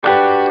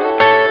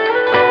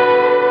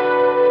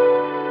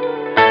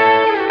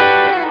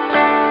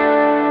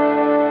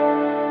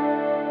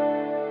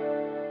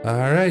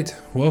right,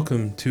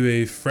 welcome to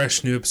a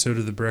fresh new episode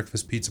of the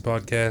Breakfast Pizza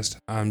Podcast.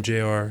 I'm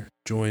JR,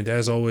 joined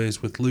as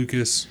always with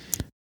Lucas.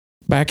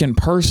 Back in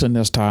person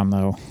this time,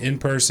 though. In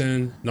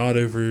person, not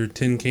over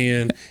tin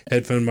can,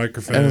 headphone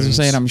microphones. As I'm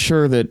saying, I'm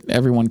sure that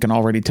everyone can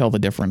already tell the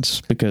difference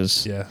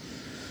because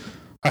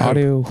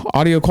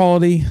audio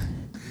quality.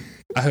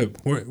 I hope.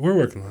 We're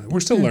working on it. We're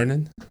still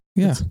learning.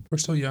 Yeah. We're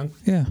still young.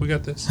 Yeah. We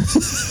got this.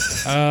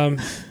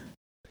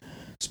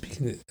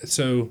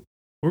 So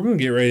we're going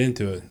to get right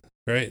into it,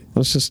 right?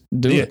 Let's just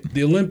do it.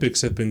 The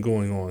Olympics have been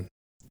going on.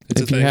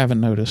 If you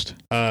haven't noticed.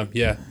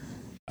 Yeah.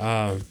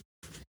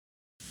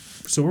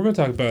 So we're going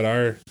to talk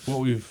about what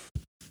we've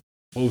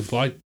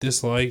liked,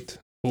 disliked,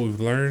 what we've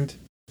learned.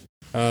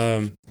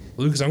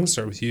 Lucas, I'm going to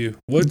start with you.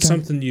 What's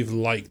something you've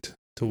liked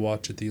to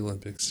watch at the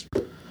Olympics?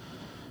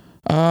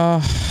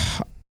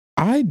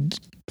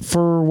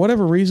 For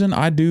whatever reason,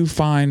 I do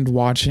find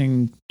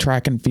watching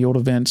track and field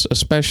events,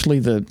 especially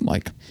the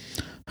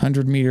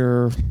 100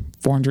 meter,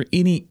 400,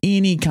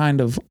 any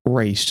kind of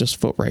race, just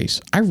foot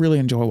race. I really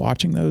enjoy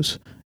watching those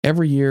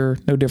every year.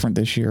 No different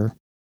this year.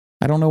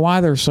 I don't know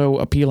why they're so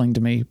appealing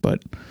to me,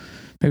 but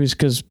maybe it's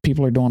because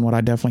people are doing what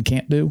I definitely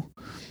can't do.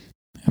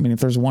 I mean, if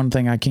there's one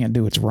thing I can't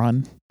do, it's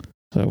run.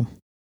 So,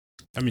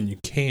 I mean, you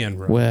can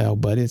run. Well,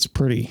 but it's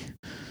pretty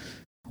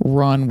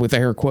run with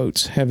air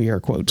quotes, heavy air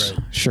quotes. Right.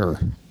 Sure.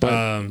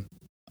 But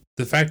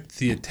the fact that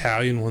the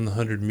Italian won the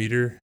 100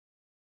 meter.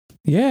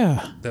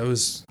 Yeah. That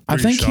was I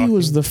think shocking. He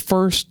was the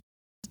first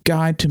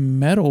guy to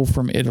medal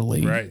from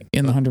Italy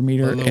in the 100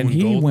 meter, and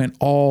he went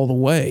all the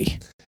way.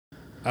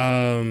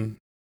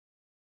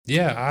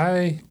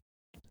 Yeah,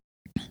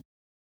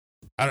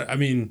 I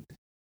mean,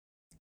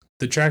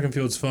 the track and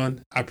field's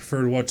fun. I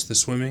prefer to watch the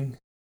swimming.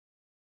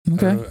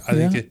 Okay. I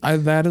think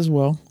that as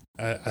well.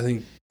 I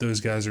think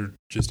those guys are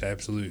just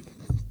absolute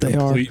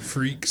complete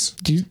freaks.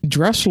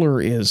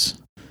 Dressler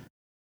is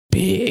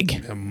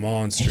big. A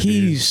monster.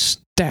 He's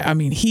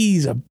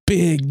a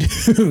big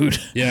dude.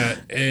 Yeah,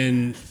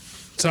 and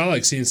so I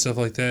like seeing stuff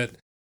like that.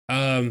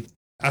 I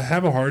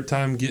have a hard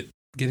time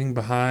getting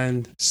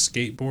behind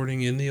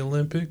skateboarding in the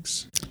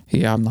Olympics.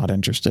 Yeah, I'm not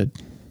interested.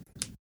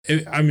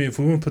 If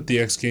we want to put the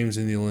X Games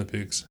in the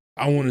Olympics,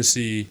 I want to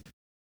see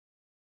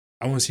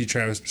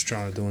Travis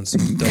Pastrana doing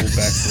some double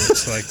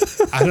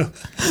backflips.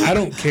 I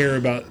don't care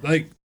about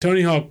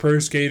Tony Hawk Pro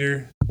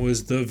Skater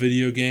was the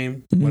video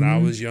game when I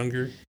was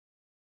younger.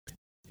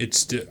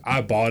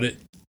 I bought it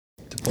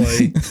to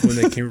play when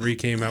they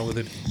came out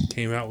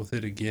with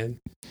it again.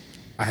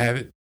 I have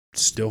it.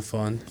 Still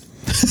fun.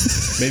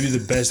 Maybe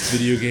the best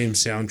video game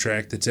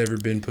soundtrack that's ever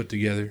been put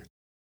together.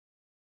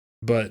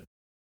 But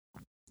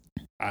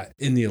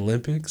in the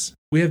Olympics,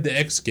 we have the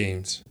X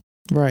Games.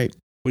 Right.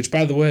 Which,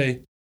 by the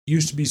way,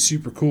 used to be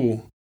super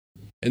cool.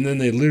 And then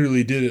they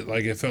literally did it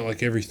it felt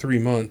like every 3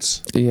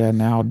 months. Yeah,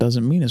 now it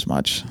doesn't mean as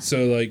much.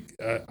 So, I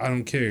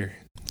don't care.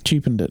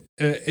 Cheapened it.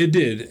 It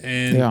did.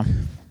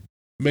 And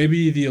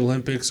maybe the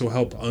Olympics will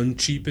help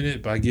uncheapen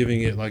it by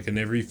giving it an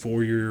every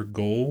 4-year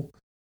goal.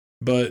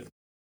 But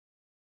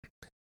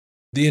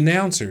the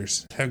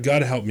announcers have got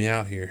to help me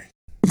out here.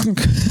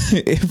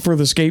 For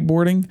the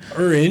skateboarding?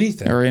 Or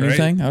anything.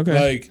 Right?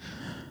 Okay.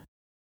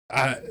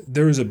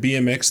 There was a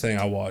BMX thing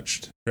I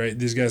watched, right?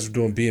 These guys were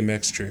doing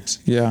BMX tricks.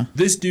 Yeah.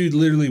 This dude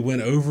literally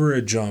went over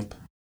a jump,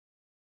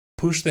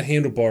 pushed the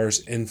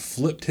handlebars, and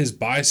flipped his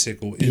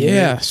bicycle.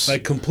 Yes.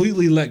 Then,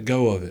 completely let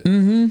go of it.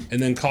 Mm-hmm.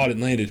 And then caught it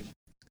and landed.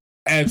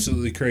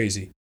 Absolutely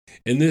crazy.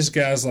 And this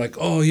guy's like,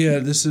 oh, yeah,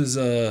 this is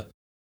a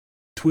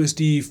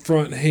twisty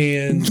front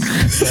hand.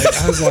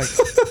 I was like,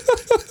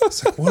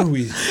 what are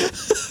we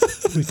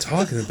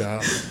talking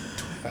about?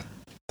 I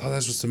thought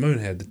that's what Simone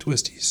had, the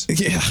twisties.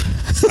 Yeah.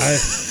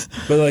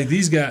 But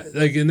these guys,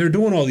 and they're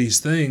doing all these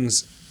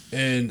things,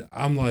 and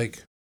I'm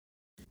like,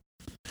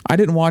 I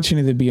didn't watch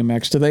any of the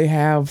BMX.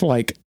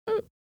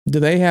 Do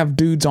they have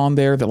dudes on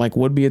there that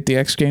would be at the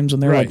X Games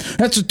and they're like,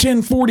 that's a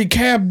 1040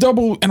 cab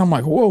double, and I'm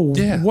like, whoa,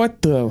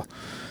 what the?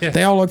 Yeah.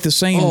 They all look the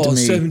same to me.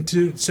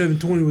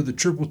 720 with a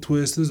triple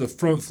twist. There's a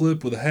front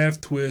flip with a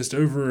half twist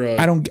over.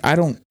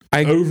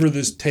 Over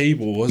this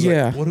table. I was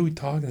like, what are we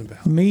talking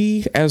about?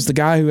 Me, as the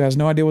guy who has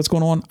no idea what's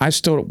going on,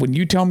 when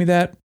you tell me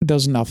that, it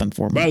does nothing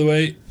for me. By the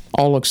way,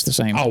 all looks the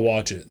same. I'll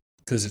watch it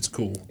because it's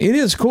cool. It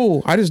is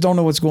cool. I just don't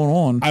know what's going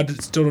on. I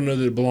still don't know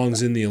that it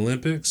belongs in the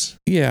Olympics.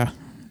 Yeah,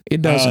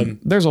 it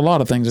doesn't. There's a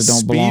lot of things that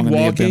don't belong in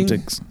the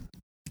Olympics.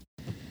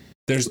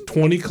 There's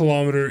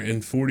 20-kilometer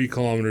and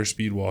 40-kilometer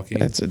speed walking.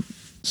 That's it.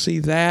 See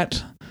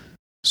that?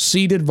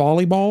 Seated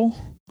volleyball?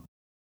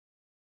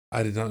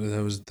 I did not know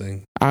that was a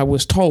thing. I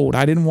was told.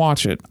 I didn't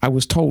watch it. I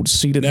was told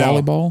seated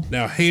volleyball.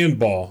 Now,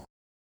 handball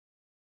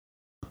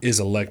is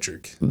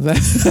electric.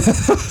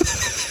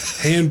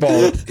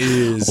 Handball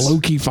is...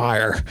 low-key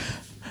fire.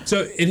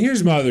 So, and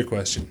here's my other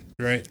question,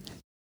 right?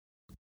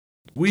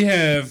 We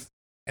have,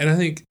 and I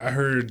think I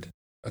heard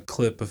a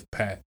clip of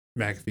Pat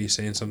McAfee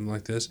saying something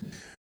like this.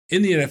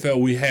 In the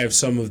NFL, we have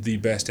some of the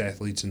best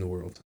athletes in the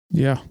world.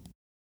 Yeah.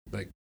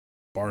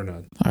 Bar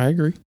none. I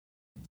agree.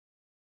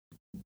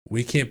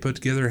 We can't put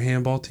together a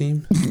handball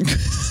team?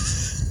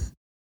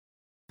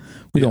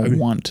 We don't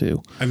want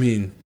to. I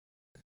mean,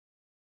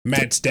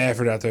 Matt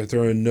Stafford out there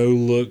throwing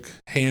no-look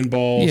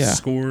handball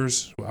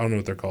scores. I don't know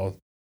what they're called.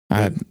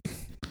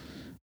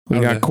 We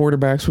got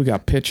quarterbacks. We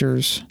got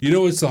pitchers. You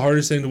know what's the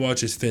hardest thing to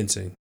watch is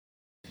fencing.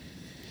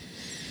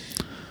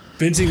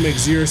 Fencing makes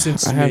zero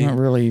sense to me. I haven't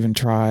really even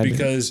tried.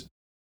 Because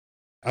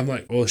I'm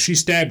like, well, she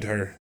stabbed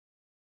her.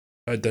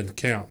 That doesn't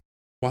count.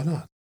 Why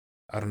not?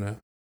 I don't know.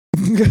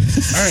 All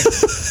right.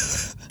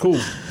 Cool.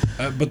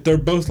 But their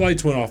both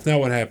lights went off. Now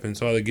what happens?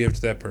 So they give it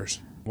to that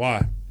person.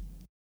 Why?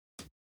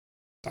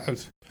 All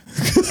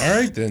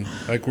right, then.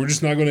 Like, we're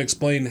just not going to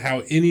explain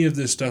how any of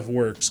this stuff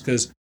works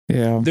because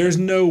there's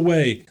no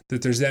way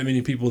that there's that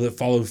many people that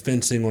follow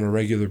fencing on a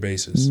regular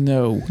basis.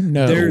 No.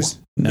 There's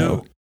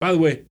no. By the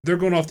way, they're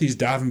going off these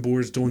diving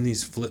boards, doing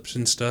these flips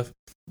and stuff.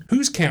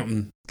 Who's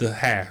counting the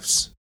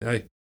halves?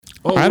 Like,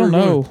 I don't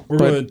know. We're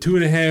going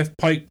 2.5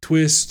 pike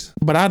twist.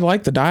 But I'd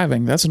like the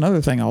diving. That's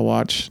another thing I'll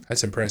watch.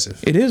 That's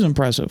impressive. It is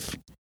impressive.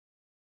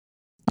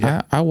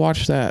 Yeah. I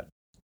watch that.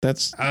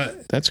 That's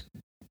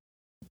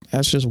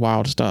just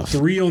wild stuff.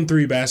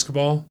 3-on-3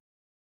 basketball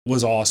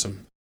was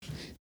awesome.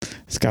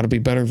 It's got to be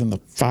better than the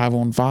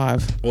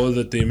 5-on-5. Well,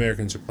 that the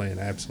Americans are playing,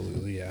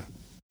 absolutely, yeah.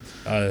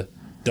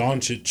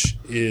 Doncic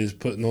is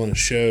putting on a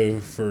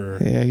show for...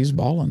 Yeah, he's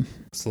balling.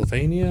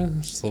 Slovakia,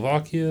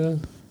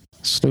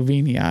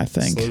 I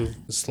think.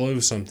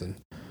 Something.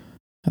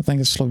 I think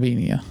it's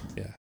Slovenia.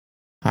 Yeah.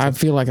 I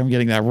feel like I'm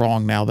getting that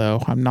wrong now,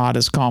 though. I'm not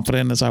as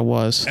confident as I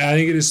was. I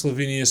think it is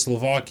Slovenia.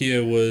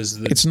 Slovakia was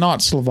the... It's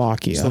not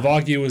Slovakia.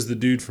 Slovakia was the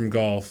dude from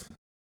golf.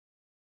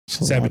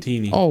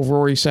 Sabatini. Oh,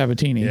 Rory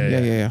Sabatini.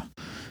 Yeah.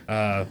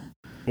 Well,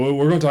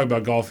 we're going to talk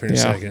about golf here in a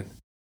second.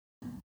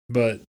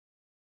 But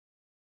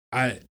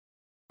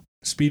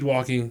speed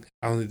walking,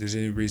 I don't think there's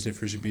any reason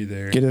for it to be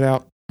there. Get it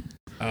out.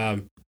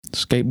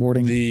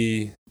 Skateboarding.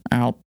 The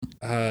out.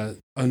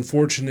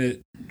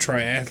 Unfortunate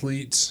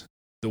triathletes,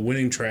 the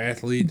winning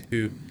triathlete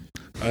who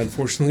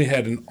unfortunately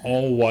had an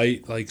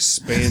all-white like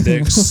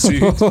spandex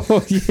suit.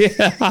 Oh,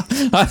 yeah,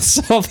 I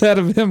saw that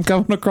of him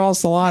coming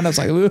across the line. I was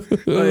like, ooh.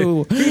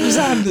 Who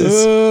designed this?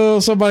 Oh,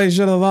 somebody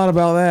should have thought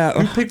about that.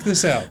 Who picked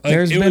this out? Like,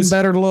 There's been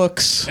better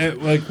looks.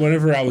 Like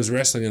whenever I was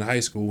wrestling in high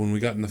school, when we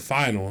got in the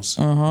finals,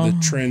 the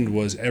trend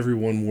was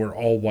everyone wore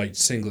all-white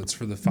singlets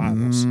for the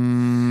finals.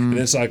 And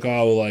it's like,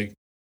 I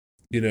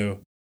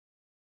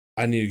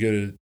need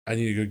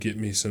to go get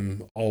me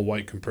some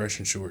all-white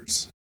compression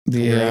shorts.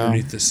 Wear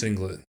underneath the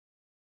singlet.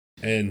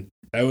 And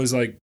that was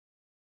like,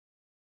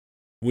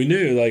 we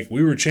knew like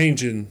we were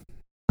changing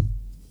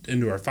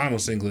into our final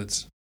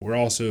singlets. We're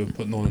also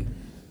putting on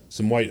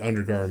some white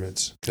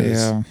undergarments.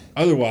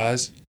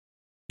 Otherwise,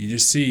 you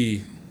just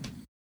see.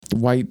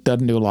 White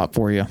doesn't do a lot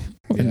for you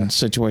in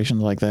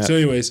situations like that. So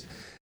anyways,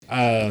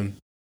 I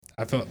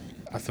felt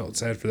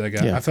sad for that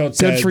guy. Yeah. I felt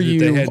sad good for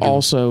you.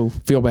 Also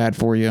feel bad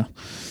for you.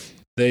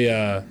 They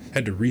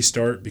had to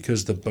restart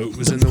because the boat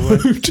was in the way.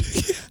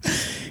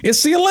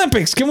 It's the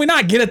Olympics. Can we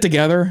not get it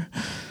together?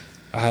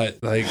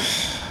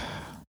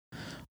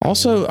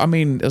 Also, I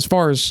mean, as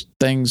far as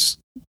things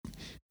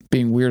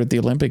being weird at the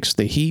Olympics,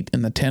 the heat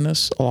and the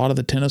tennis, a lot of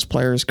the tennis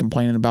players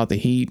complaining about the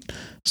heat.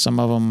 Some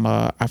of them,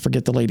 I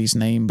forget the lady's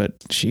name, but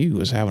she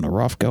was having a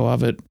rough go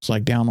of it. It's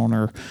like down on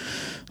her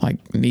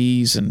like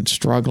knees and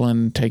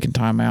struggling, taking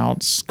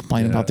timeouts,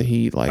 complaining about the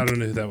heat. Like, I don't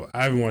know who that was.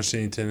 I haven't watched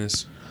any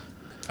tennis.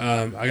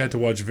 I got to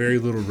watch very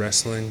little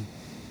wrestling,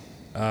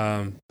 but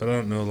I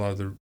don't know a lot of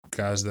the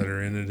guys that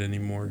are in it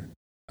anymore.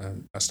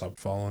 I stopped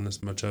following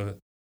as much of it.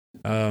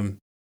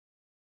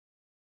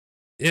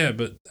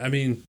 But I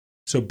mean,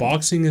 so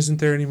boxing isn't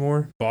there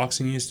anymore.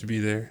 Boxing used to be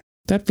there.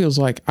 That feels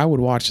like I would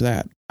watch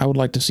that. I would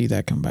like to see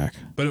that come back.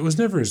 But it was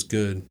never as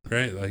good,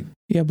 right? Like,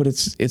 yeah, but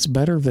it's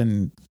better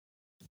than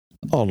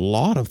a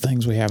lot of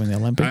things we have in the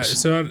Olympics.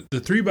 So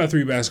the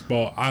 3x3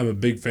 basketball, I'm a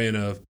big fan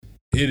of.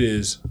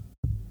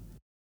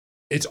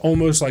 It's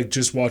almost like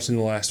just watching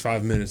the last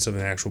 5 minutes of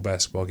an actual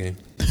basketball game.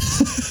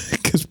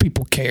 Because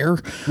people care.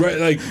 Right,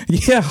 like...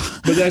 Yeah.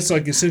 But that's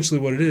like essentially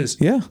what it is.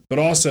 Yeah. But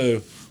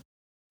also,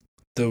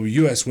 the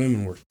U.S.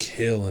 women were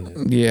killing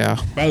it.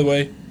 Yeah. By the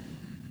way,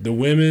 the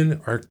women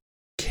are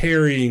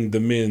carrying the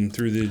men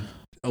through the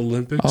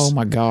Olympics. Oh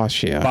my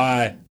gosh, yeah.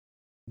 By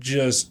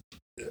just...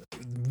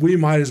 We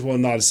might as well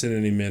not have sent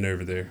any men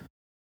over there.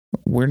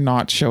 We're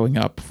not showing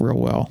up real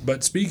well.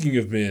 But speaking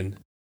of men,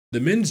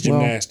 the men's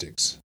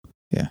gymnastics...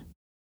 Yeah.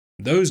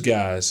 Those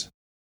guys,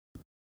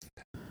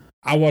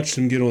 I watched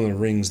them get on the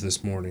rings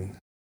this morning.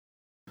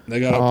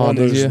 They got up on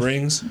those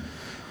rings.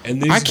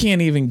 And I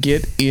can't even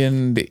get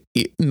in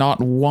not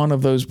one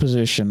of those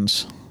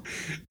positions.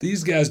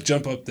 These guys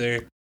jump up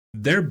there.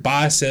 Their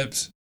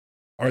biceps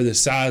are the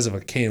size of a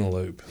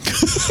cantaloupe.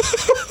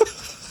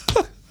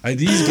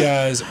 These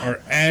guys are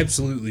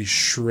absolutely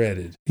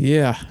shredded.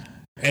 Yeah.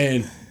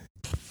 And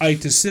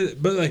to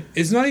sit, but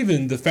it's not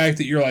even the fact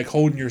that you're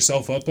holding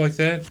yourself up like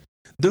that.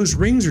 Those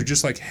rings are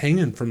just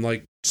hanging from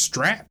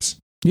straps.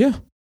 Yeah.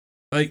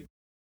 They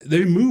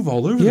move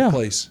all over the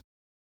place.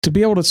 To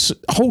be able to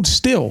hold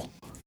still.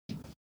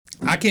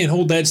 I can't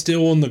hold that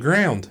still on the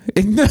ground.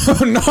 No,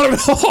 not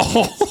at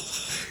all.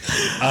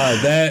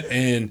 That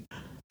and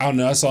I don't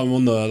know. I saw him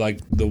on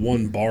the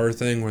one bar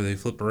thing where they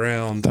flip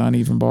around. The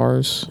uneven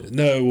bars.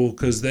 No, well,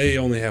 because they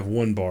only have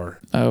one bar.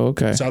 Oh,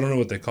 okay. So I don't know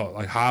what they call it,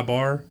 like high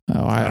bar.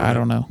 Oh, I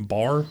don't know.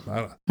 Bar.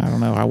 I don't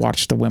know. I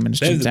watched the women's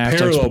They have the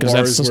gymnastics parallel because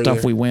that's bars the where stuff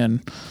they're- we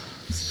win.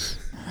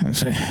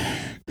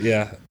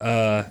 Yeah.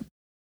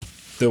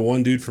 The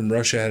one dude from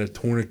Russia had a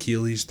torn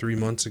Achilles 3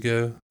 months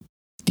ago.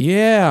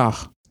 Yeah.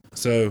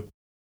 So,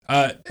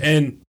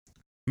 and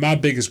my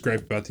biggest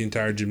gripe about the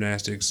entire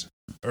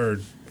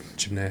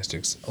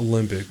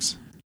Olympics,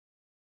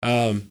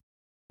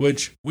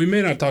 which we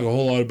may not talk a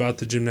whole lot about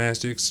the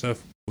gymnastics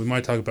stuff. We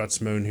might talk about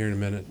Simone here in a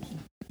minute.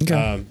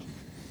 Okay.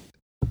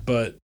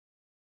 But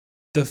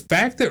the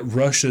fact that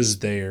Russia's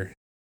there,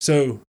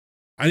 so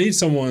I need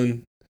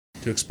someone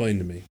to explain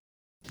to me.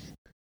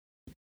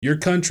 Your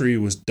country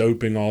was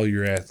doping all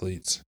your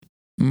athletes.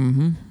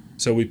 Mm-hmm.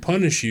 So we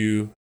punish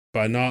you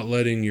by not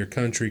letting your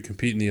country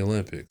compete in the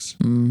Olympics.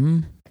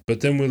 Mm-hmm.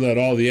 But then we let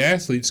all the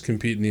athletes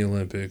compete in the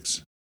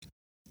Olympics.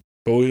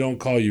 But we don't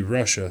call you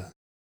Russia.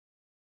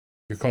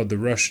 You're called the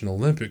Russian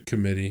Olympic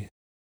Committee.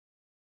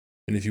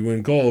 And if you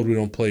win gold, we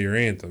don't play your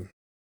anthem.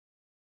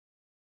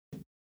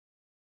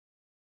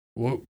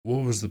 What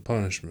was the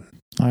punishment?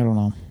 I don't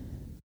know.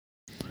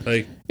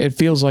 Like, It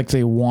feels like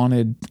they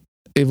wanted.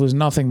 It was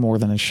nothing more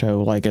than a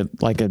show. Like a.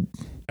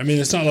 I mean,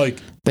 it's not like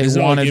They it's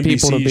not wanted like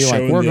people to NBC be like,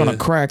 showing we're going the- to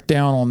crack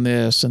down on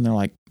this, and they're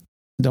like,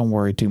 don't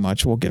worry too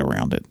much. We'll get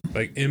around it.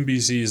 like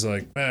NBC is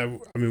like, I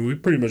mean, we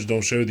pretty much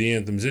don't show the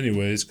anthems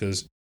anyways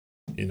because,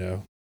 you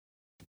know,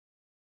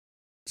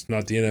 it's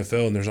not the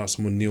NFL and there's not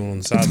someone kneeling on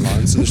the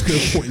sidelines, so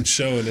there's no point in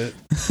showing it.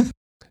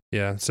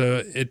 Yeah,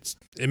 so it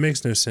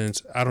makes no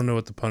sense. I don't know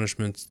what the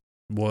punishment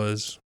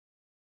was.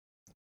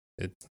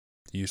 It's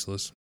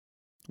useless.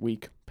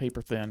 Weak,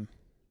 paper thin.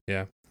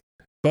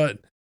 But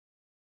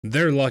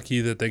they're lucky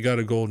that they got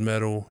a gold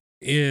medal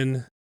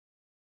in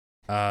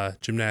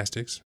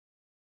gymnastics.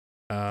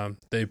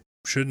 They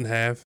shouldn't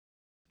have,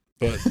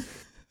 but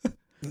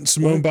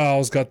Simone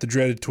Biles got the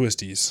dreaded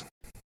twisties.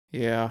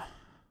 Yeah.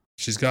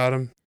 She's got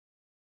them.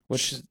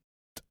 Which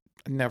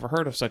I never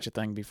heard of such a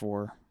thing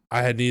before.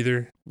 I had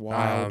neither.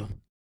 Wild.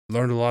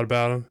 Learned a lot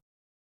about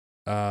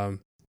them.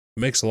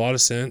 Makes a lot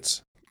of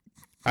sense.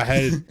 I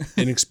had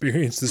an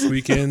experience this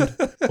weekend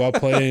while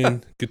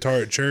playing guitar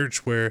at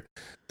church where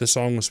the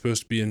song was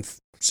supposed to be in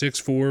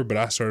 6/4, but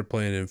I started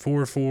playing in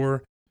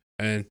 4/4,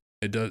 and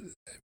it does.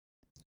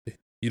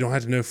 You don't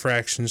have to know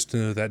fractions to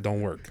know that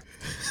don't work.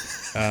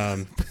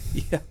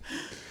 Yeah.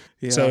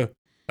 So,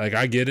 like,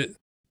 I get it.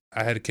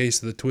 I had a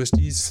case of the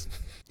twisties.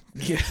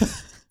 Yeah.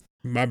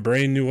 My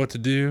brain knew what to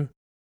do,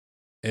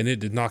 and it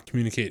did not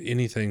communicate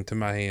anything to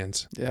my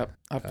hands. Yep.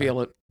 I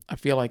feel it. I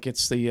feel like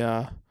it's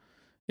the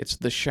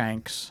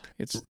shanks.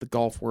 It's the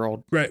golf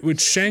world. Right,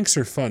 which shanks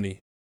are funny,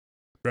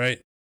 right?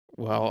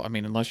 Well, I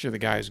mean, unless you're the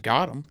guy who's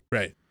got them.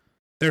 Right.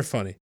 They're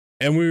funny.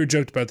 And we were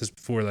joked about this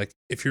before. Like,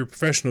 if you're a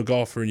professional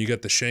golfer and you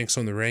got the shanks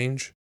on the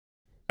range,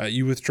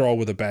 you withdraw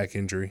with a back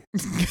injury.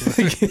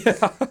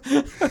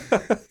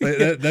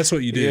 That's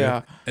what you do.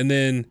 Yeah. And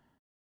then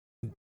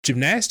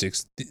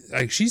gymnastics,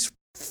 like, she's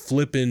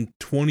flipping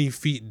 20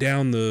 feet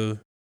down the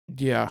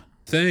Yeah.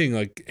 thing,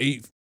 like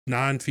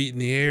 8-9 feet in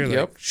the air. Like,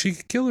 Yep. she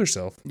could kill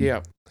herself.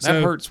 Yeah. That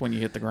So, hurts when you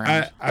hit the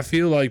ground. I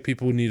feel like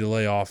people need to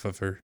lay off of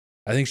her.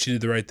 I think she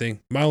did the right thing.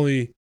 My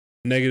only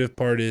negative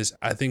part is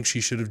I think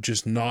she should have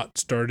just not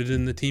started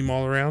in the team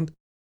all around.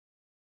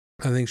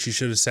 I think she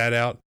should have sat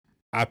out.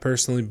 I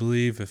personally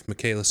believe if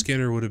Michaela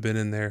Skinner would have been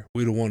in there,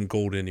 we'd have won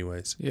gold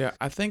anyways. Yeah,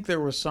 I think there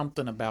was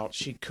something about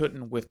she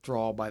couldn't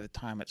withdraw by the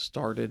time it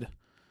started.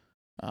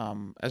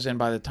 As in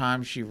by the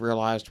time she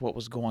realized what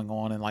was going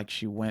on and like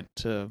she went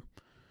to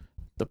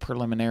the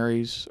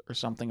preliminaries or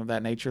something of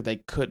that nature, they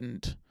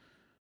couldn't.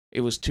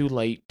 It was too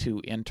late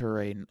to enter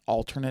an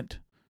alternate,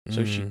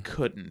 so she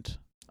couldn't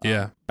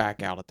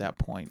back out at that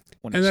point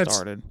when And it that's-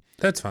 started.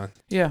 That's fine.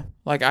 Yeah,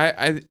 like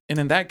and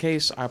in that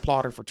case, I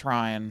applaud her for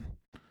trying.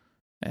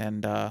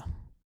 And I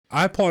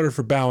applaud her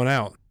for bowing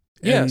out.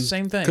 yeah,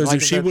 same thing. Because Like,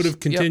 if she would have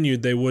that's-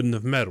 continued, they wouldn't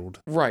have medaled.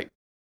 right.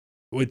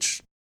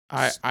 Which,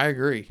 I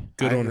agree.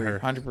 Good I on agree, her.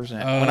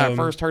 100%. When I Um,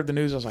 first heard the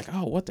news, I was like,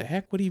 "Oh, what the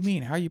heck? What do you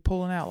mean? How are you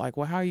pulling out? Like,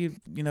 well, how are you,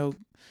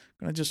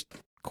 gonna just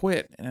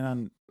quit?"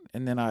 And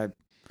then I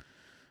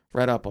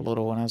read up a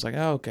little, and I was like,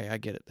 "Oh, okay, I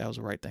get it. That was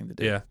the right thing to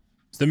do." yeah.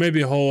 So there may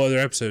be a whole other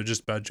episode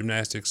just about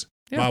gymnastics.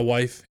 Yeah. My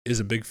wife is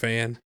a big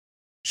fan.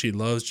 She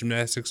loves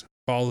gymnastics,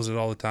 follows it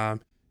all the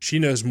time. She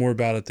knows more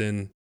about it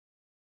than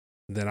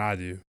I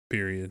do,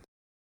 period.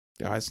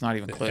 Yeah, it's not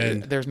even close.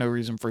 And- There's no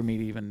reason for me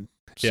to even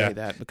say Yeah.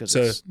 that because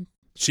So- it's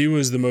She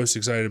was the most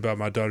excited about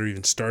my daughter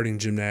even starting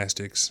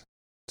gymnastics.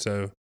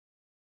 So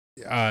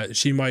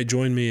she might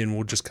join me and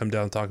we'll just come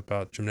down and talk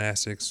about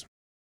gymnastics.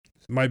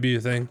 Might be a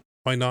thing,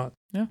 might not.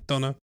 Yeah.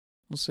 Don't know.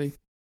 we'll see.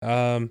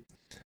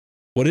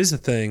 What is a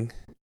thing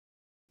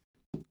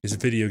is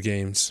video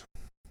games.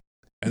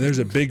 And there's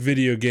a big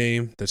video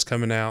game that's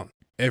coming out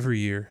every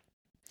year.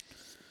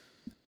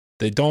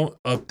 They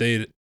don't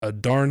update a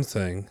darn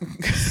thing.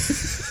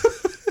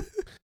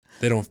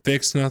 They don't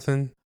fix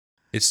nothing.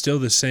 It's still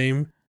the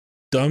same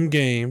dumb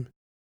game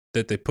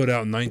that they put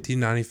out in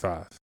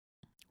 1995.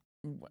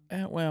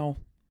 Well,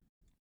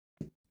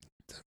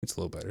 It's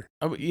a little better.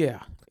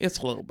 yeah, it's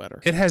a little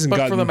better. It hasn't but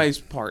gotten for the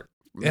most part,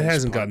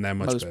 gotten that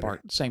much most better.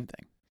 part, same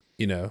thing.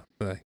 Year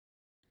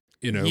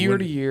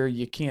to year,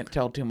 you can't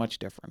tell too much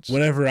difference.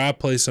 Whenever I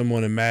play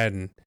someone in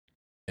Madden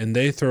and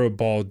they throw a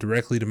ball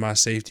directly to my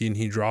safety and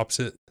he drops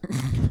it,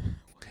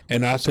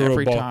 and I throw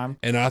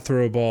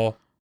a ball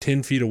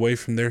 10 feet away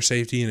from their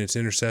safety and it's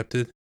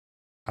intercepted,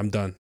 I'm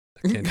done.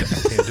 I can't do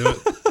it.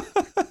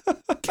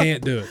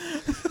 Can't do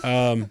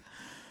it.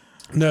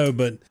 No,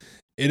 but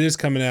it is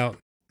coming out.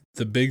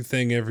 The big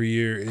thing every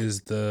year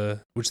is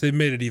which they've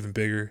made it even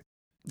bigger.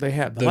 They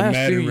have the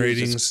Madden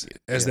ratings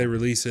as they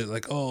release it,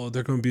 like, oh,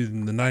 they're going to be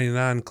in the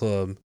 99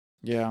 club.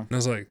 Yeah. And I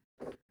was like,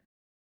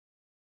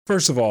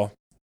 first of all,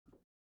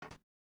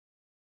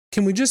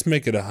 can we just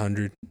make it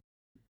 100?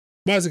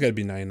 Why has it got to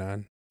be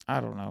 99? I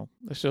don't know.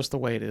 It's just the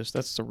way it is.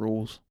 That's the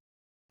rules.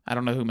 I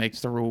don't know who makes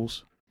the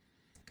rules.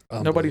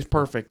 Nobody's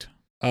perfect.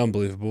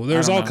 Unbelievable.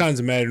 There's all kinds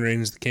of Madden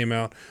ratings that came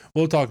out.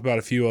 We'll talk about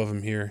a few of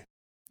them here.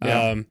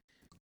 Yeah.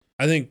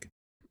 I think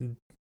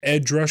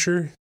edge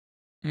rusher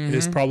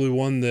is probably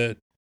one that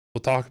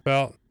we'll talk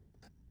about.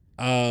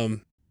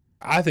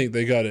 I think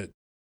they got it.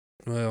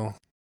 Well,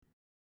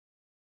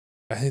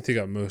 I think they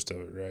got most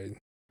of it right.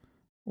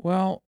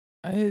 Well,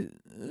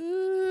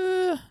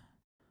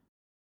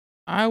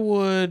 I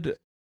would.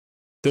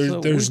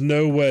 There's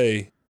no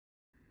way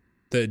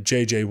that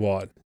J.J.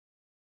 Watt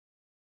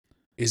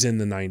is in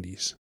the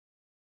 90s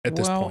at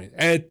this point.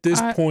 At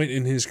this point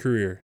in his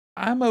career,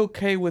 I'm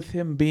okay with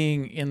him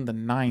being in the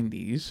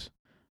 90s.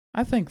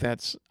 I think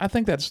that's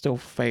still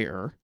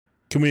fair.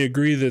 Can we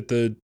agree that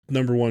the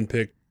number one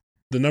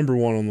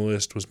on the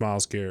list was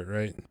Myles Garrett,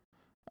 right?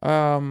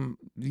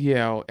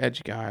 Yeah,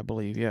 edge guy, I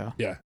believe. Yeah.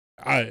 Yeah.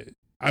 I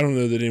don't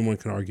know that anyone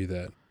can argue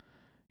that.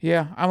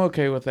 Yeah, I'm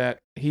okay with that.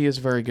 He is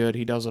very good.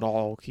 He does it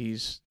all.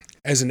 He's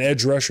as an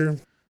edge rusher.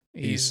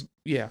 He's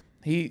an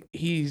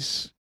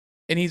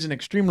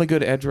extremely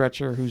good edge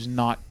rusher who's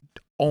not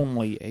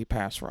only a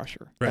pass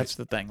rusher. Right. That's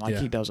the thing.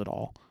 He does it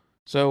all.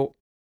 So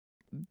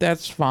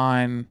that's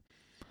fine.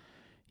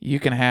 You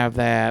can have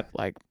that.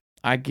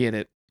 I get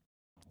it.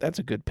 That's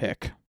a good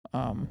pick.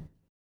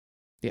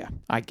 Yeah,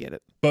 I get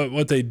it. But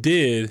what they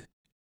did,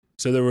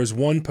 so there was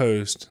one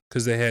post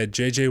because they had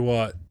J.J.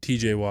 Watt,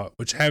 T.J. Watt,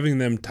 which having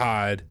them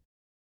tied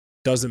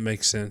doesn't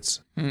make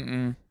sense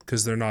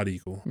because they're not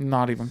equal.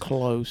 Not even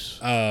close.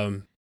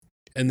 And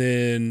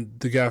then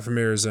the guy from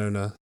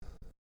Arizona.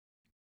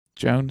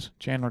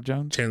 Chandler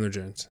Jones? Chandler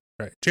Jones.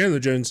 Right. Chandler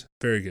Jones,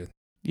 very good.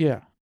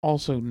 Yeah.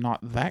 Also not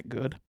that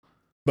good.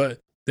 But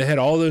they had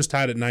all those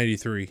tied at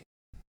 93.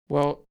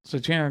 Well, so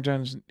Chandler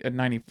Jones at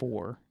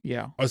 94.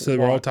 Yeah. Oh, so they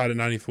were all tied at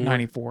 94?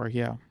 94,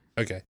 yeah.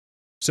 Okay.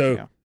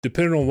 So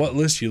depending on what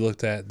list you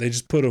looked at, they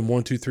just put them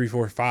 1, 2, 3,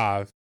 4,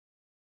 5.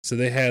 So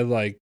they had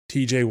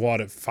TJ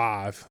Watt at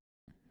 5.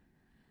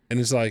 And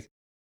it's all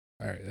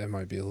right, that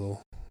might be a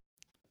little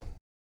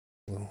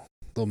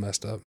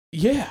messed up.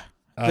 Yeah.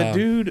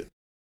 The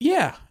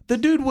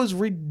dude was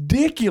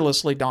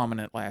ridiculously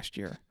dominant last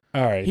year.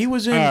 All right. He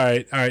was in. All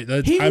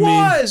right.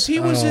 He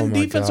was in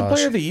Defensive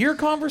Player of the Year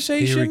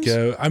conversations. Here we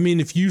go. I mean,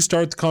 if you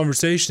start the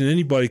conversation,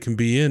 anybody can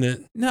be in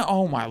it. No,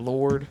 oh my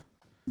Lord.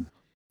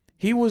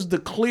 He was the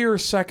clear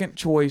second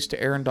choice to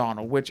Aaron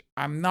Donald, which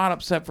I'm not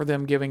upset for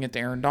them giving it to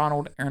Aaron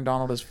Donald. Aaron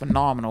Donald is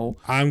phenomenal.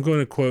 I'm going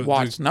to quote.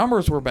 Watt's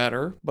numbers were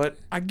better, but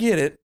I get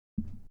it.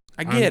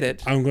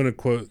 I'm going to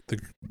quote the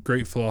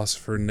great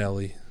philosopher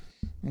Nelly.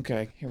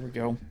 Okay, here we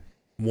go.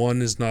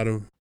 One is not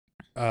a.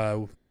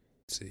 Let's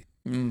see.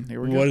 Here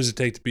we go. What does it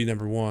take to be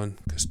number one?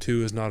 Because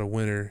 2 is not a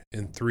winner,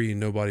 and 3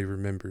 nobody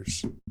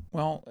remembers.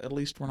 Well, at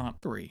least we're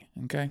not 3.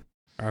 Okay.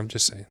 I'm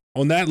just saying.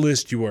 On that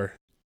list, you were.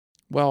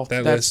 Well,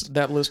 that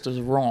list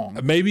is wrong.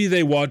 Maybe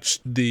they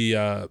watched the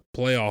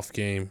playoff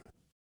game,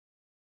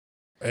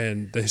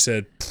 and they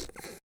said,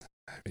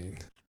 "I mean,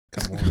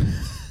 come on,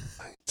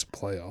 it's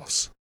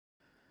playoffs.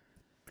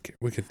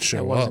 We could show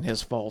up." It wasn't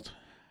his fault.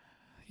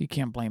 You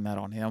can't blame that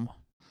on him.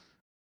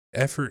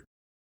 Effort.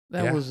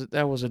 That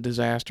was a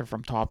disaster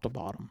from top to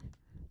bottom.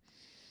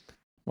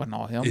 Wasn't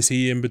all him. Is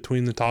he in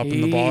between the top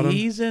and the bottom?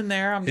 He's in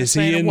there. I'm just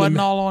saying it wasn't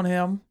all on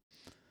him.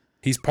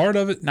 He's part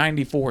of it.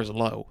 94 is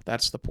low.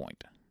 That's the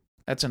point.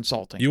 That's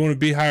insulting. You want to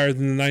be higher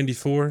than the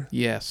 94?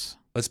 Yes.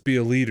 Let's be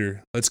a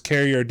leader. Let's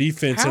carry our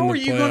defense in the playoffs. How are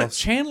you going to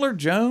Chandler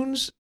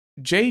Jones,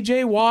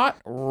 J.J. Watt?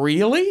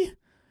 Really?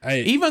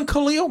 Hey. Even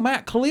Khalil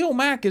Mack. Khalil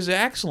Mack is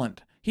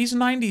excellent. He's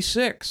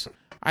 96.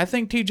 I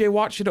think T.J.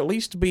 Watt should at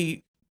least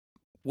be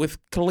with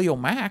Khalil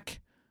Mack.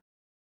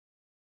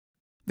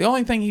 The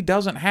only thing he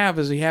doesn't have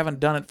is he haven't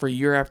done it for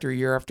year after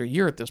year after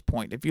year at this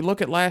point. If you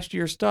look at last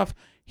year's stuff,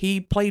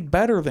 he played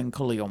better than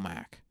Khalil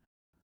Mack.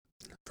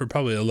 For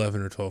probably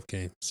 11 or 12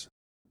 games.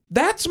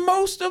 That's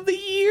most of the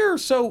year.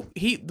 So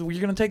you're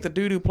going to take the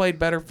dude who played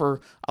better for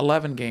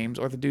 11 games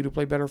or the dude who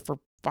played better for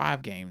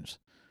 5 games.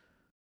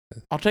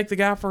 I'll take the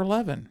guy for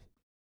 11.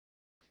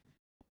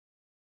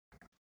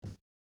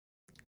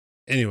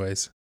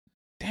 Anyways.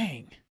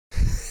 Dang.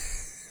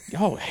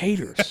 Y'all are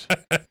haters.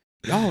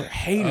 Y'all are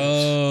haters.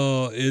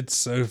 Oh, it's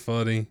so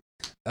funny.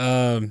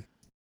 Let's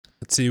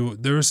see.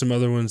 There were some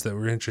other ones that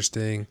were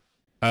interesting.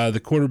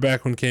 The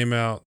quarterback one came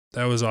out.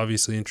 That was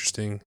obviously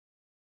interesting.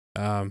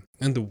 And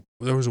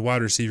there was a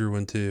wide receiver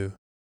one too.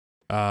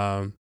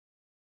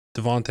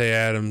 Devontae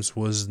Adams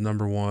was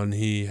number one.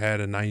 He had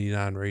a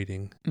 99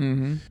 rating.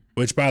 Mm-hmm.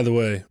 Which, by the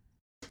way,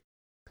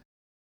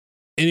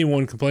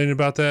 anyone complaining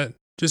about that,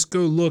 just go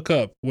look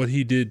up what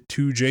he did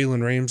to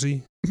Jalen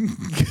Ramsey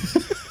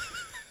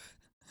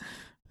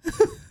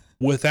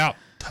without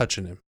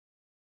touching him.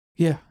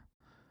 Yeah.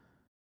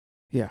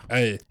 Yeah.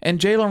 And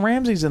Jalen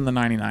Ramsey's in the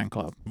 99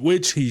 club.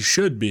 Which he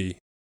should be.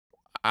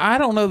 I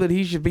don't know that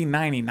he should be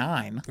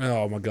 99.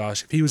 Oh, my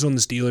gosh. If he was on the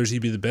Steelers,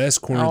 he'd be the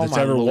best corner that's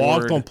my ever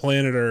Lord. walked on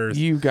planet Earth.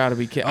 You got to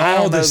be kidding.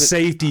 All the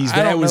safeties,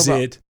 that was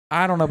it.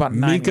 I don't know about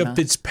 99. Minka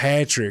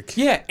Fitzpatrick.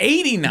 Yeah,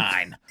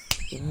 89.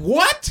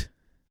 What?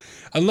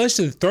 Unless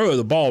you throw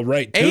the ball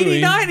right to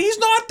 89. him. He's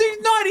not.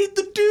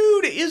 The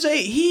dude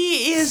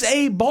is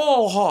a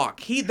ball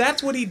hawk.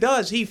 That's what he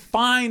does. He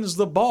finds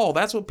the ball.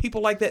 That's what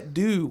people like that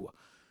do.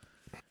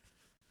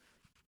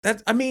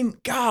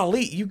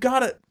 Golly, you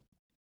gotta.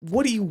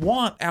 What do you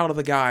want out of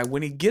the guy?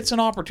 When he gets an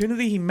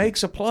opportunity, he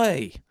makes a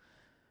play.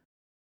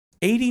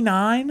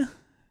 89.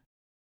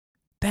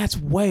 That's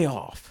way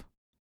off.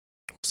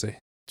 We'll see.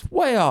 It's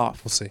way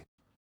off. We'll see.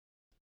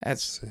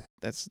 That's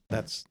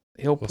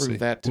he'll prove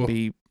that to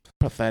be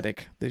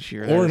pathetic this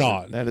year. Or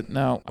not.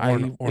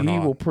 He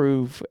will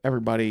prove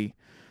everybody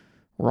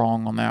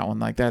wrong on that one.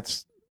 Like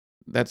that's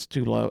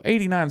too low.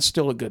 89 is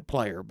still a good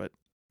player, but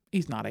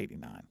he's not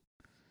 89.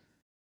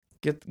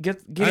 Get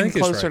him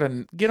closer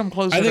to get him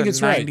closer to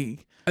 90. Right.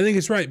 I think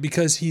it's right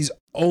because he's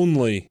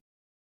only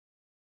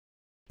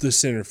the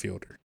center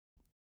fielder.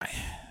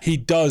 He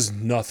does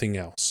nothing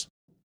else.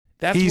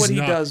 That's what he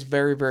does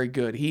very, very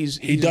good.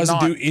 He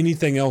doesn't do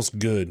anything else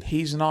good.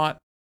 He's not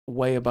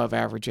way above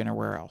average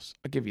anywhere else.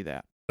 I'll give you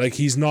that. Like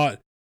he's not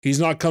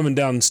coming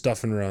down and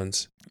stuffing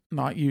runs.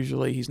 Not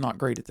usually. He's not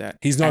great at that.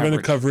 He's not going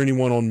to cover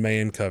anyone on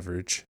man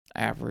coverage.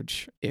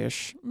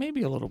 Average-ish.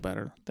 Maybe a little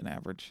better than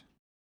average.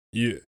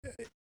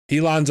 He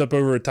lines up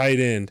over a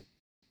tight end.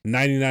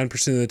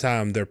 99% of the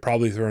time, they're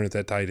probably throwing at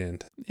that tight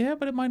end. Yeah,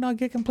 but it might not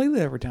get completed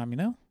every time, you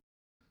know?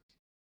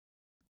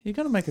 You're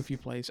going to make a few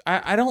plays.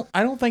 I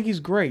don't think he's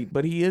great,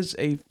 but he is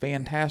a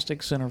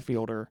fantastic center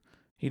fielder.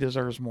 He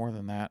deserves more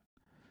than that.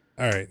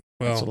 All right.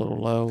 Well, that's a little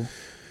low.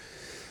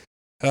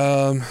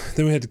 Then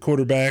we had the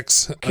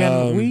quarterbacks.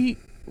 Can we,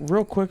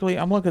 real quickly,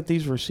 I'm looking at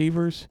these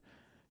receivers.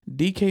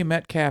 DK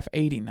Metcalf,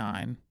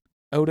 89.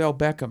 Odell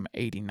Beckham,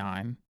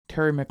 89.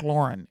 Terry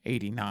McLaurin,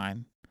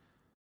 89.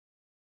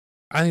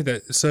 I think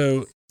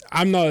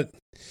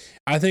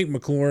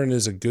McLaurin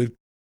is a good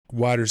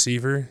wide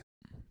receiver.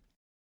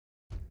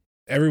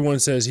 Everyone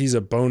says he's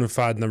a bona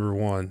fide number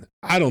one.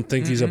 I don't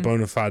think he's a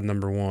bona fide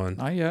number one.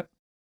 Not yet.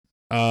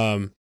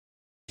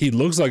 He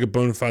looks like a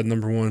bona fide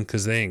number one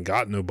because they ain't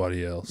got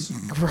nobody else.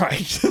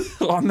 Right.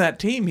 On that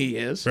team, he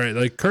is. Right.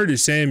 Like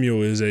Curtis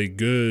Samuel is a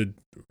good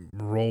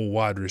role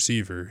wide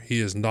receiver.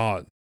 He's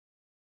not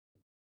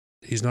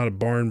a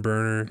barn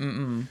burner.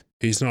 Mm-mm.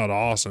 He's not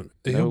awesome.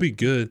 Nope. He'll be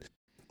good.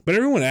 But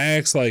everyone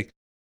acts like,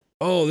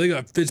 oh, they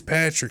got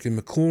Fitzpatrick and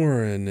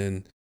McLaurin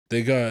and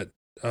they got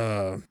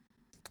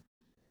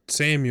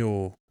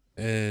Samuel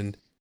and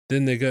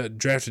then they got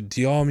drafted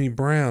De'Ami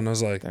Brown. I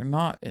was like, they're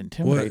not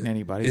intimidating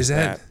anybody. Is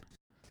that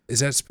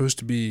supposed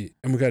to be?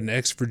 And we got an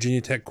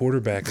ex-Virginia Tech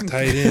quarterback, a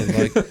tight end.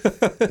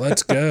 Like,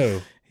 let's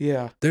go.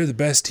 Yeah. They're the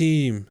best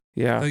team.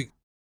 Yeah. Like,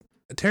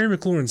 Terry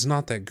McLaurin's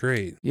not that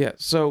great. Yeah.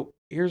 So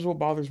here's what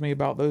bothers me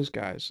about those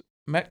guys.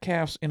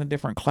 Metcalf's in a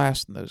different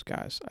class than those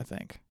guys, I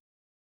think.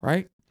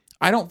 Right?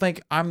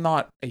 I'm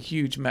not a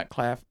huge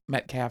Metcalf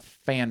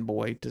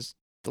fanboy to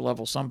the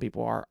level some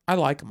people are. I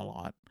like him a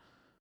lot.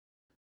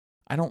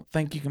 I don't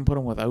think you can put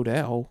him with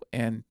Odell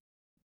and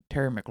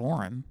Terry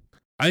McLaurin.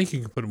 I think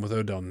you can put him with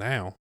Odell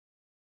now.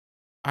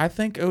 I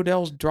think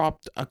Odell's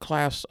dropped a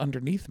class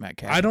underneath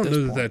Metcalf. I don't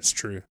know that that's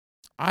true.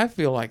 I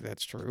feel like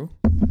that's true.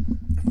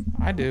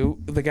 I do.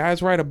 The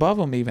guys right above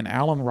him, even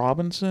Allen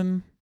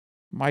Robinson,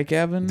 Mike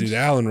Evans. Dude,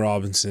 Allen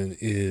Robinson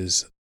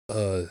is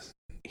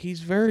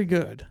he's very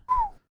good.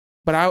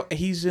 But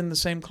he's in the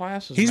same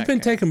class as He's Metcalf. been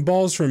taking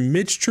balls from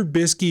Mitch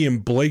Trubisky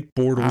and Blake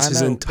Bortles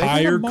his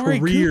entire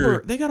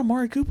career. They got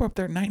Amari Cooper up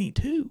there at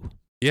 92.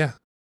 Yeah.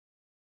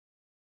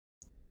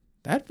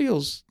 That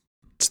feels...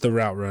 It's the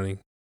route running.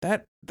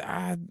 That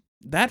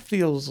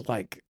feels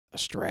like a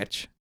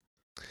stretch.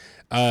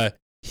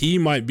 He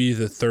might be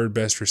the third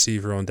best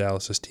receiver on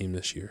Dallas's team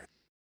this year.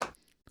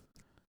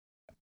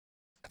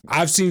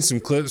 I've seen some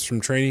clips from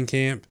training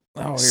camp.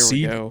 Oh, here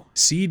we go.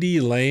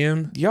 CeeDee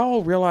Lamb.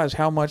 Y'all realize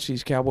how much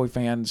these Cowboy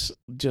fans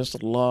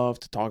just love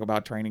to talk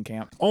about training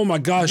camp? Oh, my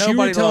gosh. Nobody you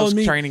were telling loves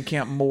me training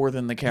camp more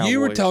than the Cowboys. You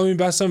were telling me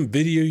about some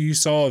video you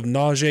saw of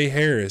Najee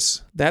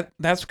Harris.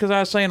 That's because I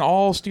was saying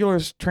all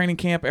Steelers training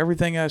camp,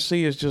 everything I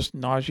see is just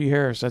Najee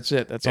Harris. That's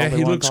it. That's all they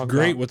he want looks to talk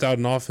great about. without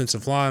an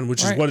offensive line,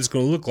 which is Right. what it's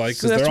going to look like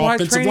So because that's their why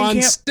offensive training line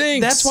camp-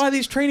 stinks. That's why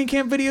these training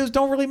camp videos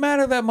don't really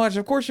matter that much.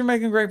 Of course, you're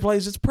making great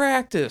plays. It's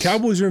practice.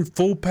 Cowboys are in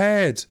full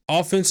pads,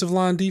 offensive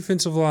line,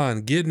 defensive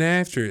line, getting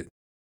after it.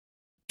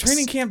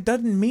 Training camp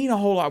doesn't mean a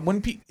whole lot.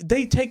 When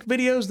they take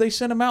videos, they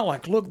send them out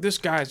like, look, this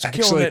guy's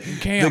killing it in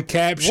camp. The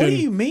caption, what do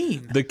you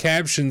mean? The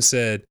caption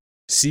said,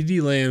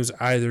 CeeDee Lamb's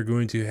either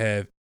going to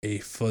have a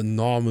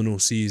phenomenal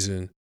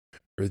season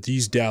or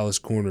these Dallas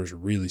corners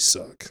really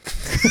suck.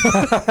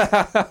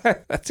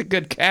 That's a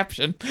good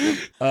caption.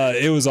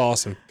 It was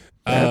awesome.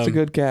 That's a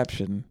good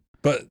caption.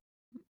 But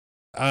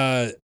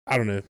I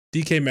don't know.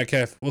 DK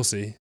Metcalf, we'll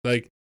see.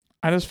 Like,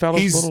 I just felt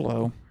he's- a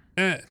little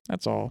low.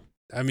 That's all.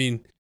 I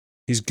mean,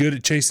 he's good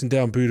at chasing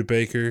down Buda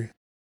Baker.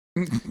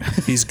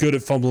 He's good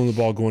at fumbling the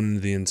ball going into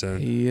the end zone.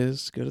 He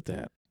is good at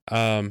that.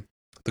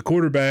 The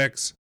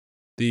quarterbacks,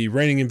 the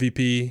reigning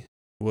MVP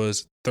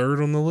was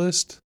third on the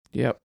list.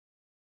 Yep.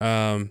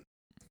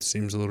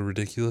 Seems a little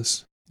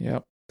ridiculous.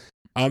 Yep.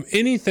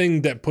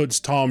 Anything that puts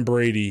Tom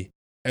Brady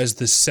as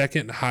the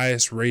second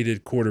highest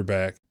rated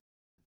quarterback,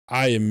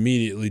 I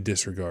immediately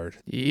disregard.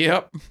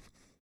 Yep.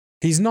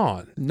 He's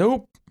not.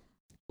 Nope.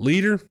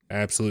 Leader?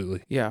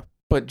 Absolutely. Yeah.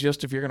 But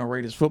just if you're going to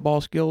rate his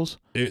football skills,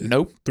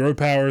 nope. Throw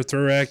power,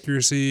 throw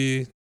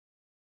accuracy.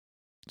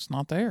 It's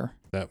not there.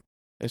 No.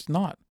 It's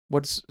not.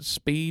 What's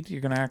speed? You're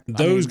going to act.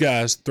 Those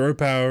guys, throw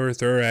power,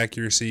 throw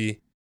accuracy.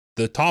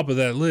 The top of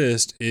that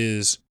list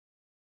is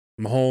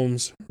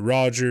Mahomes,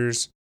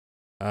 Rodgers,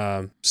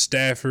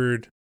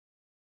 Stafford,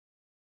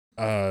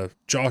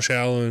 Josh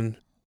Allen,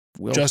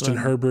 Wilson, Justin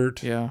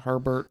Herbert. Yeah,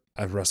 Herbert.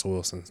 Russell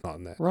Wilson's not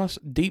in that. Russ,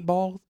 deep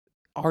ball,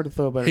 hard to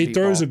throw a better He deep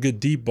throws ball. a good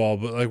deep ball,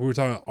 but like we're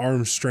talking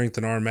arm strength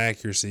and arm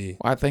accuracy,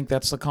 I think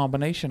that's the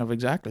combination of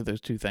exactly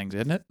those two things,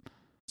 isn't it?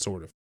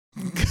 sort of.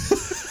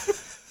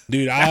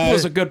 Dude, That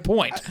was a good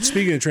point.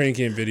 Speaking of training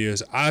camp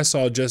videos, I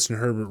saw Justin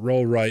Herbert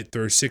roll right,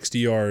 throw 60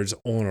 yards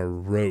on a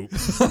rope.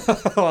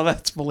 Oh,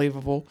 that's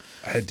believable.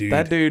 Dude.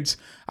 That dude's.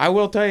 I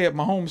will tell you,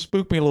 Mahomes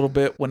spooked me a little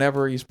bit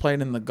whenever he's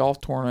playing in the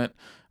golf tournament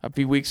a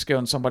few weeks ago,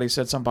 and somebody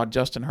said something about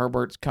Justin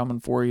Herbert's coming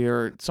for you,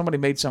 or somebody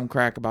made some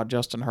crack about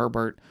Justin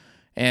Herbert,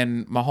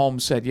 and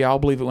Mahomes said, "Yeah, I'll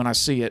believe it when I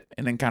see it,"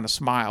 and then kind of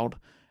smiled.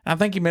 And I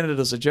think he meant it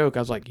as a joke.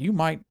 I was like, "You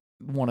might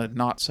want to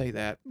not say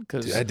that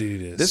because that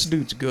dude is. this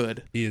dude's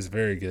good." He is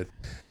very good.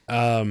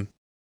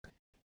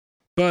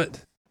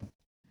 But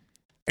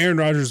Aaron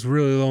Rodgers is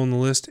really low on the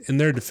list. In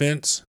their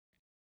defense,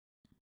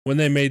 when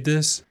they made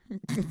this,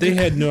 they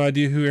had no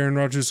idea who Aaron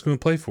Rodgers was going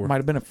to play for. Might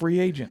have been a free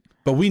agent.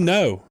 But we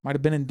know Might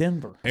have been in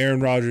Denver.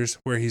 Aaron Rodgers,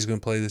 where he's going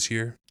to play this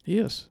year. He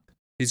is.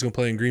 He's going to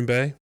play in Green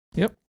Bay.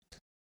 Yep.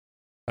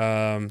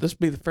 This will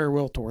be the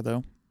farewell tour,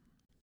 though.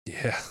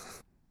 Yeah.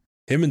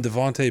 Him and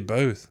Devontae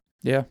both.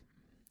 Yeah.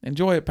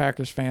 Enjoy it,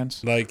 Packers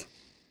fans. Like,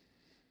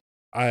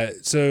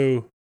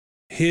 so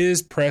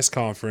his press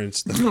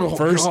conference, the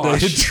first day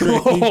of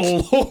training,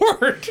 Oh,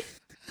 Lord.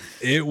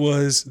 it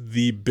was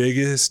the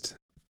biggest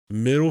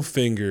middle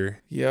finger,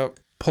 Yep.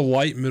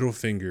 polite middle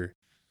finger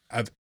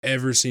I've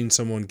ever seen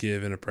someone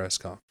give in a press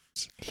conference.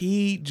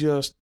 He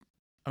just,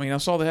 I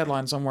saw the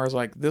headline somewhere. It's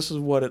like, this is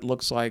what it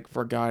looks like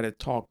for a guy to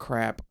talk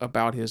crap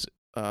about his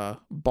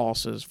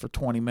bosses for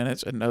 20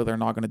 minutes and know they're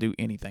not going to do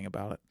anything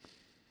about it.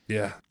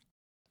 Yeah.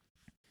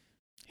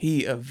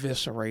 He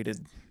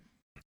eviscerated.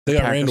 They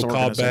got Packers Randall Cobb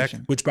back,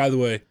 organization. which, by the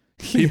way,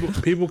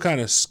 people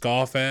kind of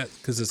scoff at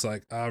because it's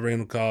like,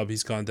 Randall Cobb,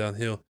 he's gone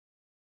downhill.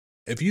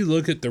 If you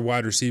look at their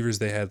wide receivers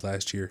they had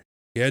last year,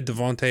 you had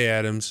Devontae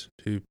Adams,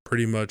 who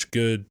pretty much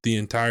good the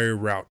entire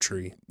route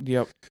tree.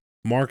 Yep.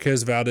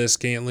 Marquez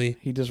Valdez-Scantling,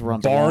 He just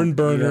runs barn along.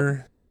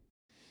 burner.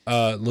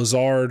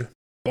 Lazard,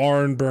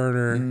 barn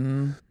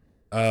burner.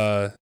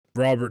 Mhm.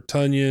 Robert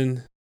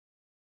Tonyan,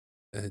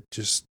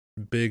 just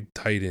big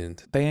tight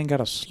end. They ain't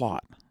got a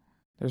slot.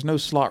 There's no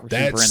slot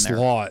receiver That in there.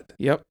 slot.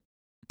 Yep.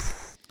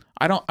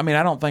 I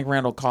don't think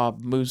Randall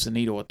Cobb moves the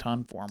needle a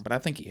ton for him, but I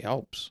think he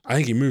helps. I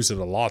think he moves it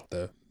a lot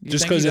though. You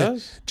Just think he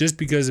 'cause does? Just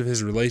because of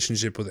his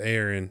relationship with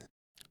Aaron.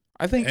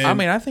 I think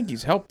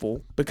he's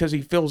helpful because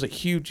he fills a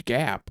huge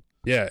gap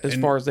Yeah. as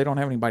far as they don't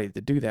have anybody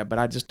to do that, but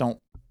I just don't.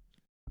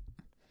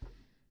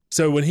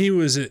 So when he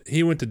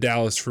went to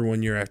Dallas for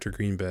 1 year after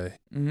Green Bay.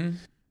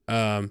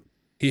 Mm-hmm.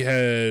 He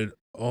had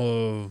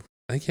I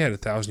think he had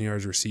 1,000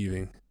 yards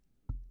receiving.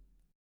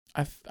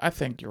 I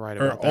think you're right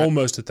Or about that.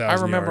 almost 1,000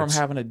 I remember yards. him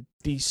having a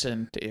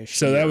decent-ish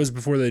So year. that was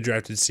before they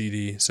drafted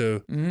CD. So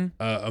Mm-hmm.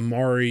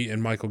 Amari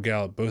and Michael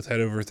Gallup both had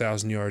over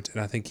 1,000 yards,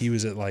 and I think he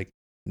was at like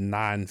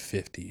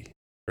 950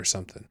 or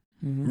something.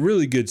 Mm-hmm.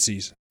 Really good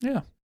season.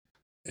 Yeah.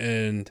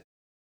 And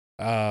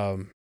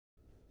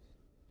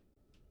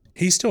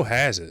he still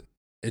has it.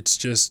 It's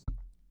just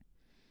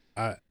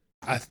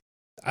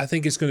I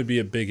think it's going to be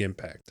a big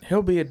impact.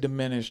 He'll be a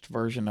diminished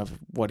version of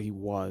what he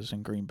was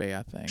in Green Bay,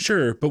 I think.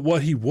 Sure, but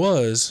what he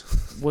was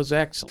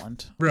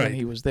Excellent Right. when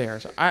he was there.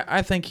 So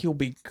I think he'll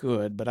be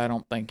good, but I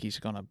don't think he's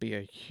going to be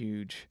a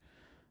huge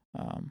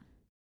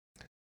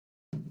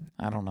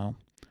I don't know.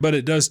 But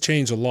it does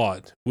change a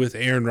lot with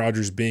Aaron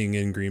Rodgers being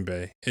in Green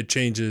Bay. It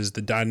changes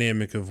the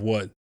dynamic of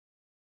what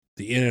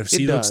the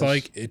NFC looks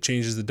like. It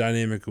changes the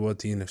dynamic of what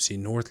the NFC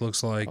North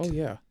looks like. Oh,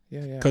 yeah.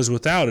 Yeah, yeah. Because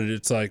without it,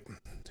 it's like,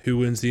 who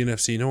wins the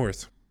NFC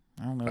North?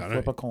 I don't know.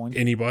 Flip a coin.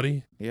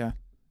 Anybody? Yeah.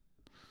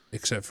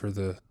 Except for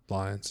the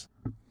Lions.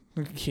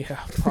 Yeah,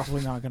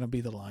 probably not going to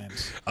be the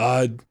Lions.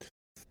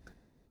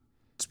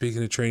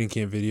 Speaking of training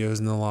camp videos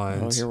and the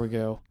Lions. Oh, here we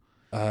go.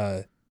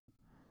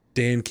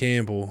 Dan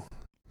Campbell.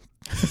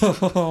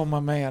 Oh, my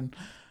man.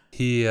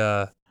 He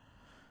had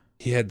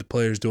the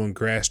players doing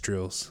grass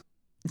drills.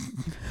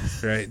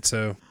 Right?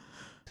 So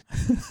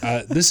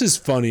this is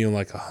funny on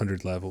like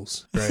 100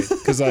 levels, right?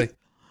 Because like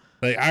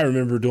I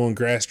remember doing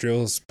grass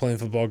drills playing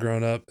football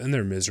growing up, and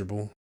they're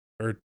miserable,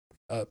 or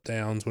up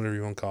downs, whatever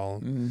you want to call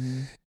them.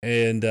 Mm-hmm.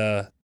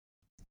 And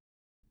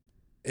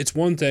it's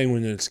one thing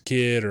when it's a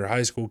kid or a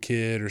high school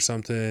kid or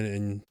something,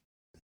 and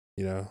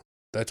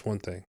that's one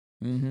thing.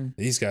 Mm-hmm.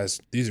 These guys,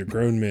 these are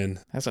grown men.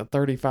 That's a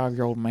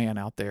 35-year-old man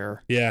out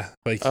there. Yeah,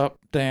 like up,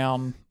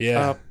 down,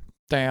 up,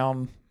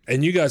 down.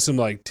 And you got some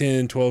like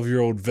 10,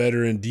 12-year-old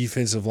veteran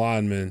defensive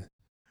linemen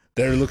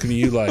that are looking at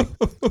you like,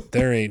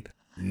 there ain't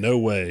no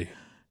way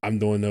I'm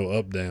doing no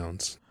up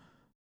downs.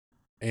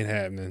 Ain't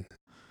happening.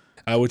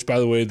 Which, by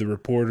the way, the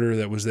reporter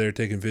that was there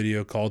taking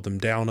video called them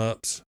down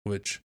ups,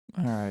 which.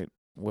 All right.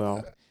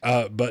 Well.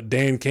 But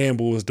Dan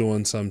Campbell was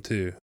doing some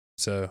too.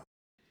 So.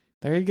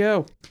 There you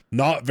go.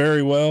 Not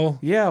very well.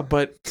 Yeah,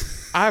 but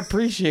I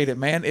appreciate it,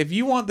 man. If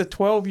you want the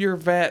 12-year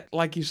vet,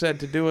 like you said,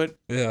 to do it,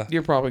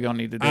 you're probably going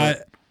to need to do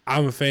it.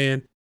 I'm a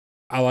fan.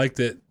 I like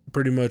that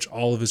pretty much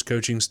all of his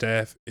coaching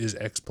staff is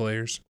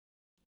ex-players.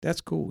 That's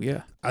cool,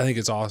 yeah. I think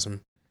it's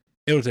awesome.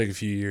 It'll take a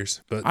few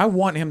years, but I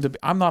want him to be,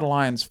 I'm not a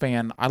Lions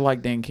fan. I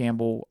like Dan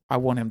Campbell. I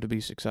want him to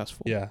be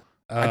successful. Yeah.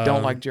 I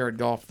don't like Jared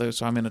Goff, though,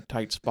 so I'm in a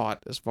tight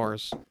spot as far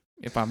as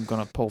if I'm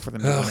going to pull for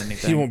them to win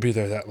anything. He won't be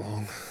there that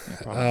long.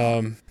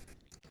 Yeah,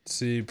 let's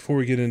see, before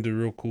we get into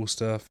real cool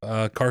stuff,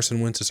 Carson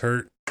Wentz is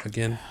hurt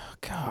again.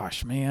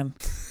 Gosh, man.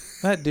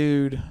 That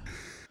dude.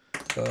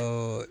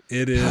 Oh,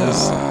 it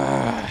is.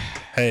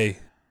 Hey,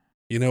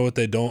 you know what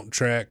they don't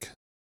track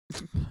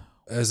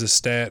as a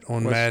stat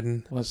on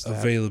Madden? What's that?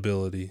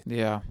 Availability.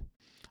 Yeah.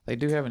 They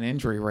do have an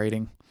injury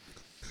rating.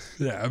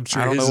 Yeah, I'm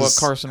sure. I don't know what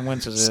Carson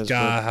Wentz's is.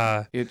 Sky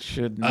high. It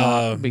should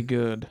not be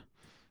good.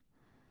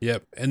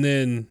 Yep. And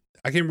then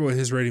I can't remember what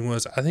his rating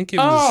was. I think it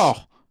was.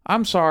 Oh,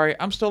 I'm sorry.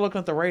 I'm still looking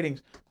at the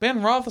ratings. Ben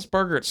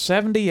Roethlisberger at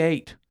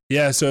 78.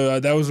 Yeah, so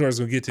that was what I was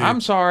going to get to.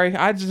 I'm sorry.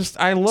 I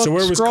looked, so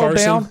where was scroll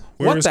Carson? down.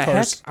 Where what was the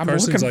Carson? heck? I'm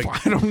Carson's looking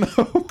like, for, I don't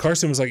know.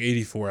 Carson was like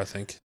 84, I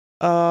think.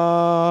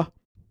 Well,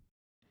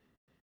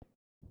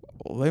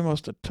 they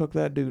must have took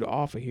that dude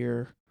off of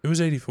here. It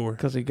was 84.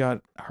 Because he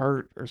got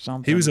hurt or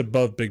something. He was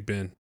above Big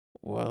Ben.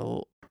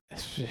 Well,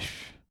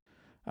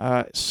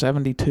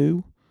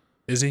 72.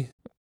 Is he?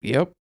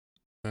 Yep.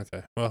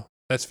 Okay. Well,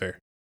 that's fair.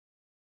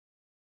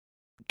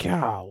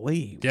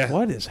 Golly. Yeah.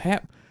 What is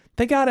happening?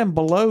 They got him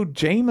below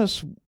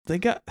Jameis. They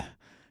got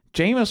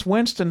Jameis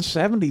Winston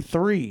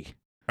 73.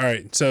 All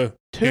right. So.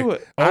 Hold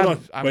on.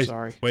 I'm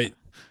sorry. Wait.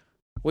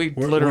 We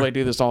literally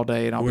do this all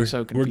day, and I'll be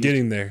so confused. We're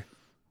getting there.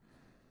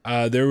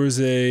 There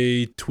was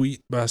a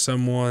tweet by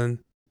someone,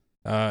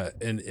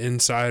 an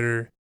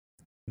insider,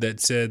 that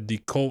said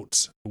the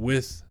Colts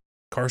with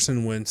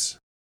Carson Wentz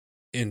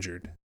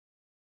injured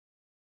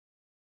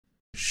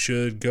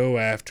should go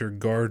after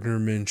Gardner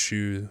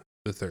Minshew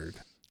III.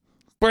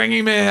 Bring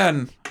him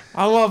in.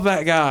 I love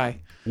that guy.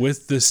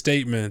 With the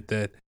statement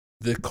that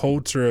the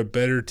Colts are a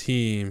better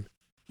team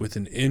with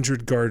an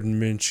injured Gardner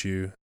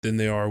Minshew than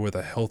they are with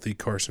a healthy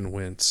Carson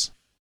Wentz.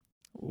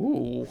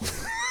 Ooh.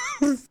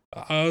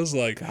 I was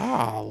like,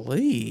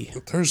 golly.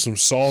 There's some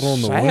salt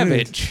on the wound.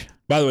 Savage.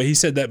 By the way, he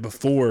said that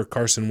before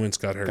Carson Wentz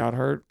got hurt. Got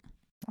hurt?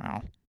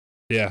 Wow.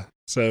 Yeah.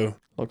 So.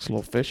 Looks a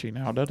little fishy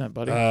now, doesn't it,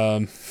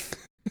 buddy?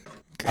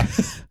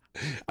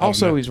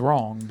 Also, he's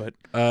wrong, but.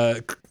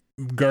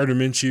 Gardner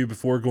Minshew,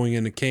 before going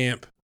into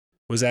camp,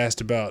 was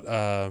asked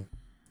about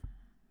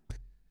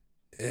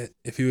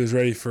if he was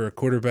ready for a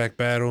quarterback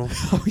battle.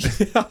 Oh,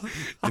 yeah.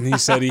 And he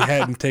said he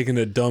hadn't taken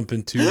a dump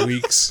in 2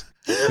 weeks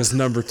because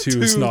number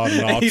 2 is not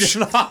an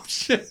option.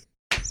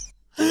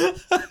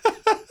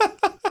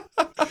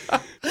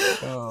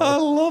 I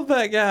love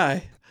that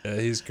guy. Yeah,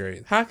 he's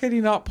great. How could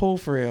he not pull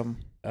for him?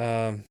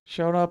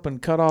 Showed up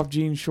and cut off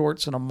jean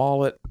shorts and a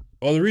mullet.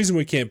 Well, the reason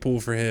we can't pull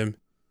for him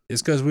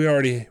is because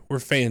we're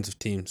fans of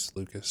teams,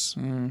 Lucas.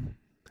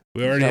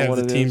 We already have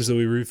the teams that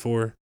we root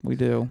for. We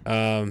do.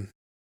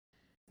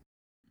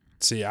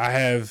 See, I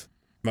have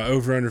my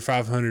over-under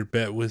 500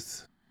 bet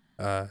with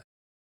our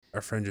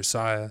friend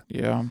Josiah.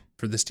 Yeah.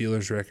 For the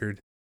Steelers record.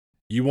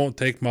 You won't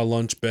take my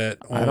lunch bet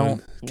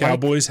on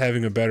Cowboys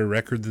having a better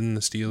record than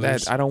the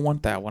Steelers. I don't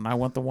want that one. I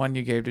want the one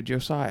you gave to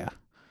Josiah.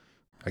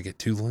 I get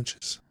 2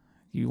 lunches.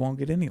 You won't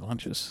get any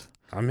lunches.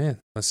 I'm in.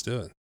 Let's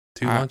do it.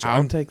 2 lunches.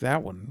 I'll take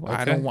that one. Okay.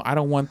 I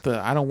don't want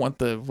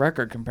the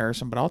record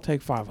comparison, but I'll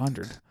take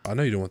 500. I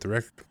know you don't want the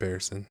record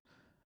comparison.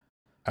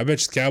 I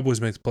bet you the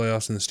Cowboys make the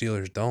playoffs and the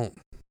Steelers don't.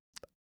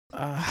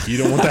 You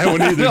don't want that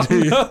one either,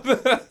 do you?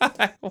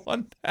 I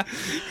want that.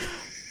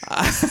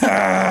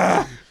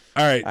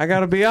 All right. I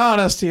got to be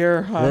honest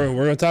here. We're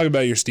going to talk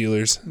about your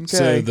Steelers. Okay.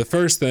 So the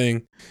first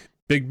thing,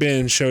 Big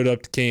Ben showed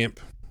up to camp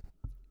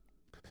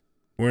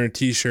wearing a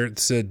T-shirt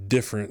that said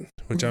 "different,"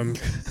 which I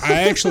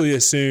actually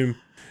assume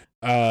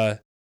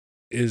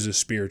is a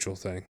spiritual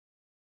thing,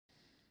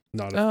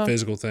 not a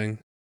physical thing.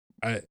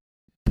 I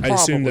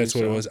assume that's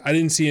what it was. I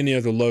didn't see any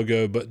other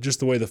logo, but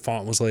just the way the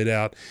font was laid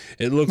out,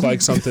 it looked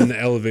like something the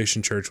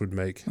Elevation Church would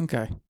make.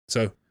 Okay.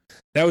 So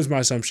that was my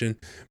assumption.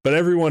 But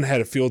everyone had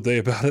a field day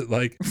about it,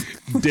 like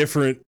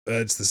different.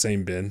 It's the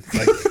same Ben.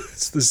 Like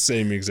it's the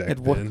same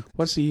exact Ben.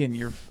 What's he in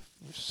year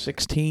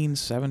 16,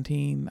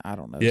 17? I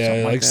don't know.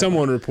 Yeah, like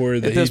someone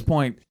reported that at this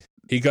point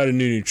he got a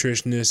new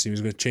nutritionist. He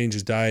was going to change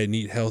his diet and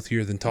eat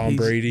healthier than Tom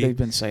Brady. They've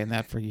been saying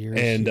that for years.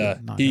 And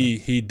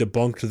he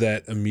debunked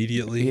that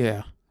immediately.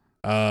 Yeah.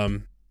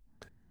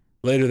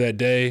 Later that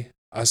day,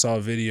 I saw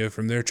a video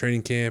from their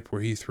training camp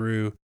where he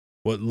threw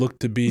what looked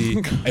to be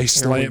a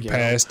slant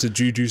pass to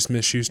Juju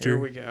Smith-Schuster. Here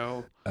we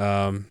go.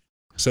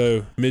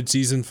 So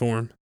mid-season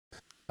form.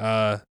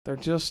 They're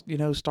just,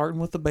 starting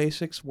with the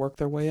basics, work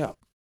their way up.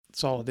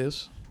 That's all it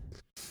is.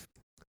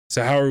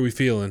 So how are we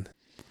feeling?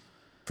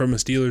 From a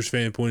Steelers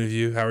fan point of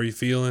view, how are you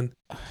feeling?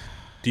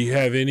 Do you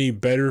have any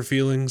better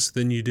feelings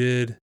than you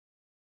did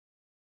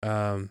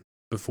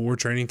before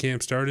training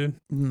camp started?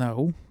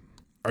 No.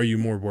 Are you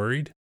more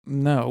worried?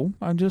 No.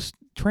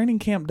 Training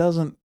camp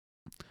doesn't.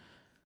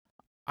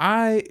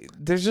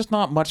 There's just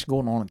not much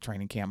going on in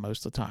training camp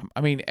most of the time.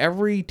 I mean,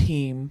 every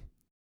team,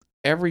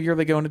 every year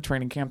they go into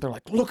training camp, they're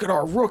like, look at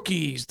our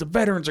rookies. The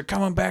veterans are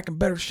coming back in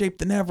better shape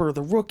than ever.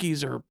 The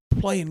rookies are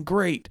playing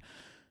great.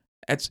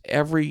 That's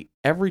every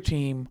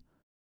team,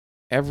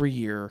 every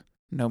year,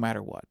 no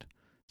matter what.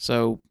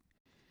 So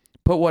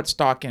put what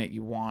stock in it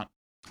you want.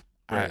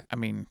 Right. I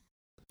mean,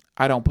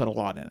 I don't put a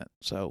lot in it.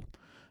 So,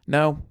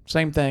 no,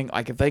 same thing.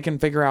 Like, if they can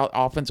figure out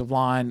offensive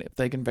line, if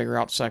they can figure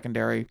out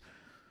secondary,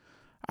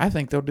 I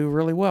think they'll do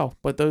really well.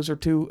 But those are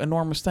two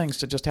enormous things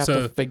to just have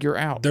to figure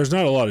out. There's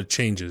not a lot of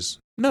changes.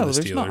 No,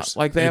 there's not.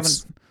 Like, they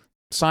haven't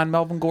signed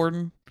Melvin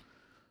Gordon.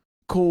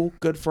 Cool,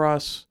 good for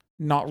us.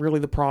 Not really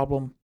the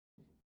problem.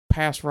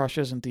 Pass rush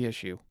isn't the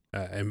issue.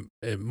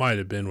 It might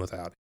have been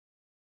without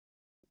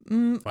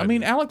I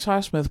mean, Alex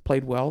Highsmith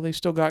played well. They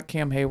still got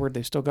Cam Hayward.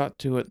 They still got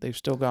Tuitt. They've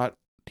still got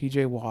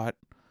TJ Watt.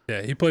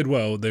 Yeah, he played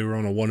well. They were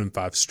on a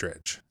 1-5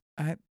 stretch.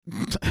 I'm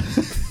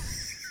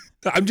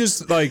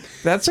just like...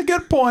 That's a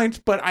good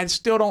point, but I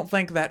still don't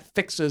think that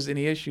fixes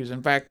any issues.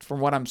 In fact, from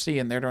what I'm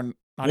seeing, they're not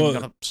even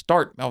going to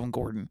start Melvin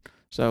Gordon.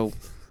 So,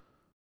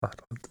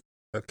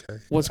 okay,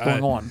 what's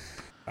going on?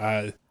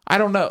 I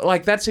don't know.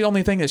 Like, that's the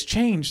only thing that's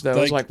changed,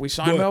 though. It's like we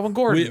signed Melvin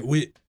Gordon.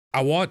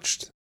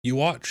 You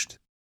watched.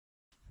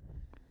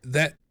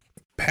 That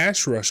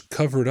pass rush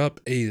covered up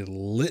a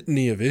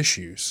litany of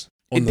issues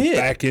on the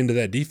back end of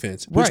that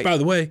defense, which, by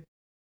the way,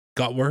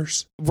 got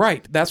worse.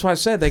 Right. That's why I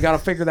said they got to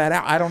figure that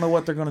out. I don't know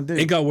what they're going to do.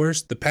 It got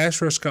worse. The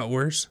pass rush got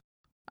worse.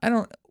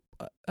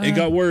 It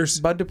got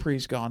worse. Bud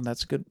Dupree's gone.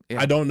 That's good. Yeah.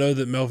 I don't know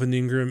that Melvin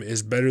Ingram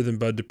is better than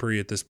Bud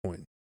Dupree at this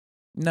point.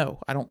 No,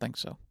 I don't think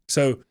so.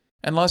 So,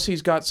 unless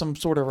he's got some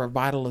sort of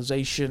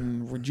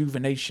revitalization,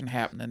 rejuvenation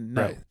happening,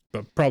 no. Right,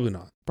 but probably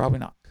not. Probably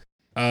not.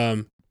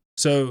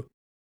 So,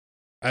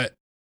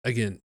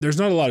 again, there's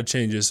not a lot of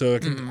changes, so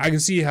I can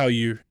see how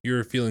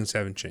your feelings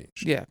haven't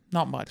changed. Yeah,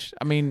 not much.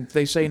 I mean,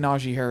 they say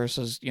Najee Harris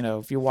is,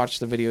 if you watch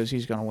the videos,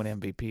 he's going to win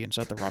MVP and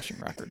set the rushing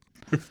record.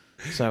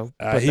 So,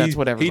 but that's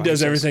what everybody he does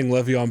says. everything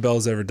Le'Veon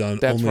Bell's ever done,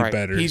 that's only right.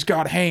 better. He's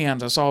got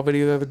hands. I saw a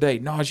video the other day.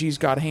 Najee's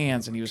got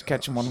hands, and he was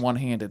catching one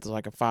one-handed. It's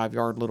like a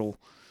 5-yard little,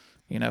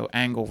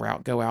 angle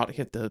route. Go out,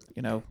 hit the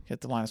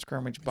line of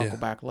scrimmage, buckle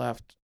back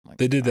left. Like,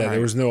 they did that. Right.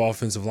 There was no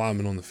offensive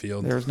lineman on the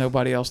field. There was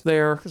nobody else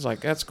there. It's like,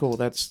 that's cool.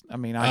 I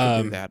can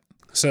do that.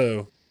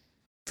 So,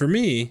 for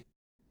me,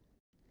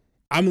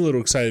 I'm a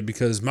little excited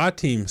because my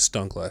team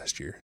stunk last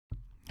year.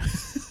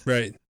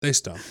 Right? They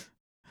stunk.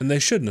 And they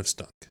shouldn't have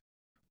stunk.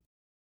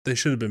 They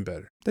should have been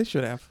better. They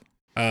should have.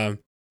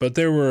 But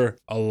there were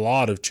a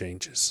lot of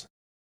changes.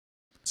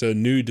 So,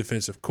 new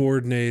defensive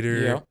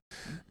coordinator,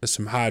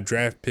 some high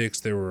draft picks.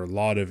 There were a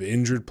lot of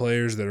injured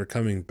players that are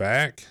coming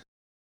back.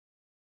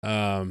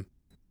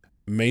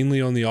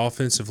 Mainly on the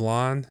offensive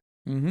line.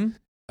 Mm-hmm.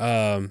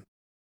 And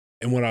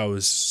what I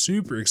was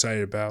super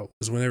excited about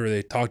was whenever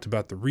they talked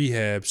about the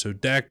rehab. So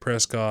Dak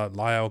Prescott,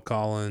 Lyle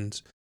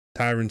Collins,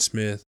 Tyron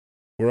Smith,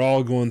 we're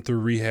all going through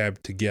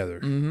rehab together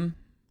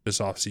this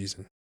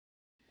offseason.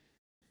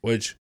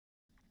 Which,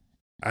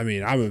 I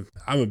mean, I'm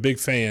a big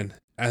fan.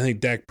 I think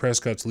Dak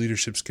Prescott's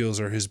leadership skills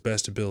are his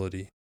best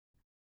ability.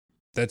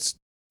 That's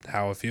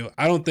how I feel.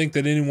 I don't think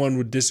that anyone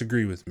would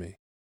disagree with me.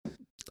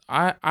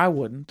 I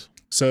wouldn't.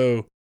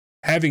 So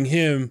having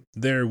him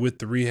there with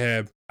the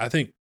rehab, I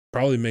think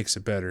probably makes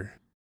it better.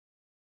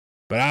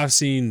 But I've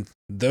seen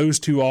those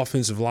two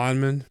offensive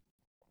linemen.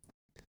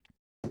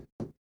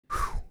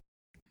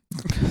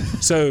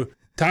 So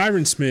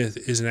Tyron Smith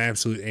is an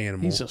absolute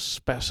animal. He's a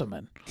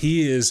specimen.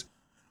 He is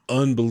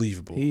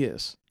unbelievable. He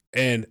is.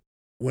 And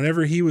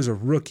whenever he was a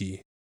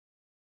rookie,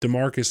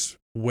 DeMarcus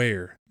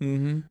Ware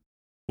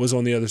was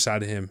on the other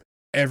side of him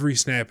every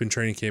snap in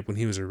training camp when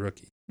he was a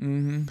rookie.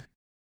 When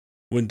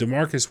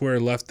DeMarcus Ware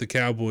left the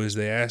Cowboys,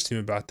 they asked him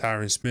about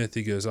Tyron Smith.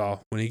 He goes,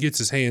 "Oh, when he gets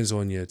his hands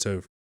on you, it's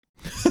over."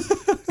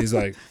 He's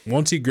like,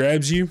 once he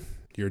grabs you,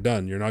 you're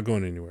done. You're not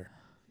going anywhere.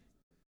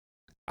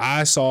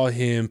 I saw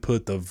him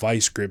put the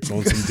vice grips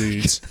on some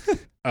dudes.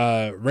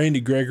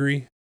 Randy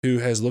Gregory, who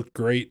has looked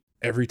great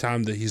every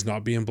time that he's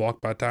not being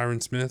blocked by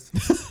Tyron Smith,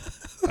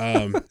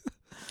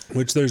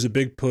 which there's a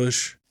big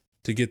push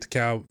to get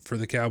for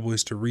the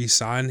Cowboys to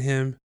re-sign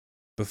him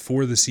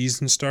before the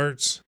season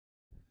starts,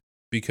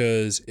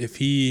 because if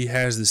he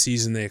has the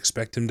season they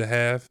expect him to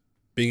have,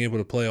 being able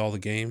to play all the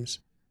games,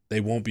 they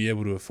won't be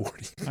able to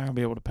afford him. Not gonna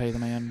be able to pay the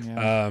man.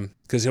 Yeah.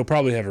 Because he'll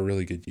probably have a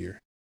really good year.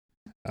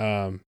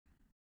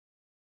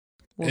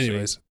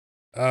 Anyways,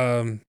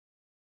 I'm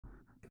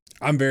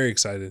very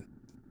excited.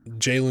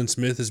 Jalen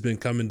Smith has been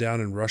coming down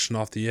and rushing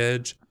off the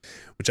edge,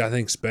 which I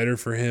think is better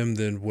for him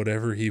than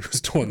whatever he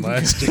was doing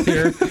last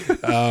year.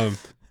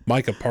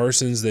 Micah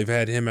Parsons, they've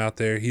had him out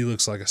there. He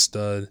looks like a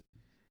stud.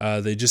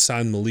 They just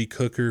signed Malik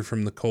Hooker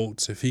from the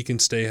Colts. If he can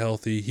stay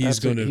healthy,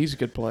 he's a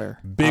good player.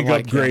 Big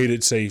upgrade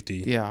at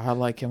safety. Yeah, I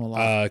like him a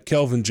lot.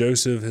 Kelvin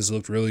Joseph has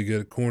looked really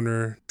good at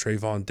corner.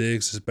 Trayvon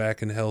Diggs is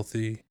back and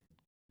healthy.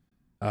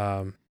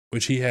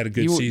 Which he had a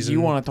good season.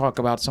 You want to talk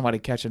about somebody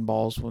catching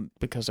balls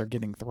because they're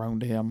getting thrown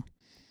to him?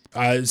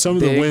 Some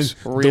of the wins,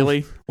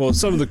 really?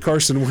 Some of the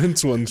Carson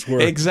Wentz ones were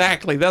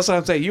exactly. That's what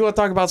I'm saying. You want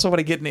to talk about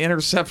somebody getting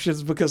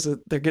interceptions because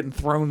they're getting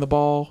thrown the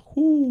ball?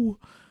 Whoo!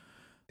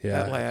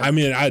 Yeah, I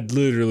mean, I'd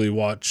literally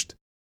watched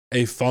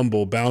a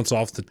fumble bounce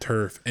off the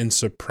turf and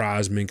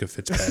surprise Minkah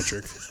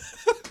Fitzpatrick.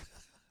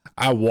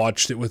 I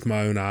watched it with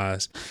my own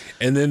eyes,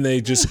 and then they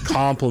just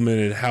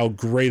complimented how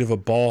great of a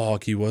ball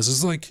hawk he was.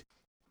 It's like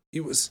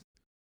he was.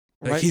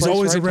 Like he's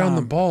always around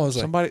the ball. It's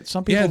like,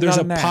 some people. Yeah, there's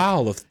a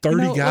pile of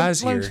 30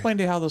 guys here. Let me explain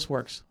to you how this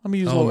works. Let me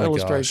use a little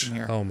illustration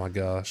here. Oh my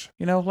gosh!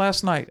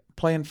 Last night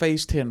playing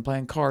Phase 10,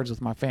 playing cards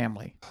with my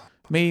family.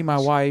 Me, my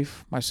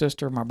wife, my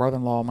sister, my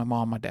brother-in-law, my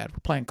mom, my dad. We're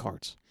playing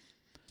cards.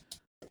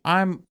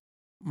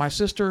 My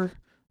sister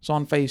is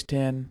on Phase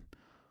 10.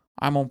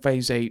 I'm on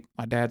Phase 8.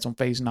 My dad's on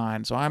Phase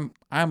 9. So I'm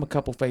a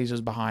couple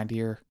phases behind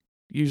here.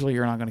 Usually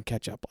you're not going to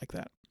catch up like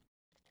that.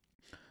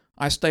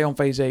 I stay on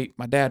Phase 8.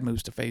 My dad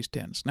moves to Phase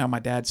 10. So now my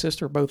dad and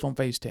sister are both on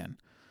Phase 10.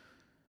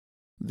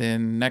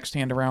 Then next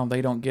hand around,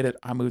 they don't get it.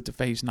 I move to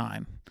Phase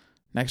 9.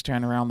 Next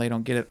hand around, they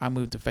don't get it. I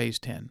move to Phase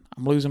 10.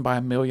 I'm losing by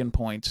 1,000,000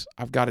 points.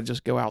 I've got to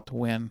just go out to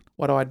win.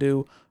 What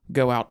do?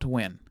 Go out to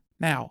win.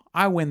 Now,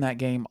 I win that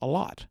game a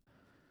lot.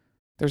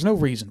 There's no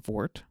reason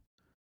for it.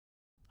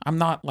 I'm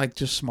not like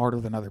just smarter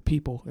than other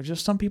people. There's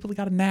just some people that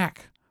got a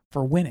knack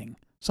for winning.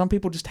 Some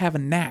people just have a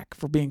knack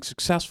for being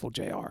successful,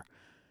 JR.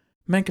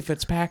 Minkah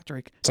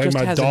Fitzpatrick just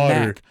has a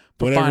knack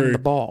for finding the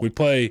ball. We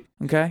play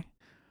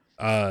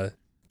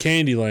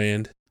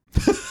Candyland,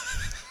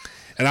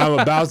 and I'm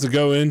about to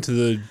go into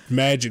the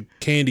Magic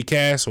Candy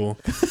Castle,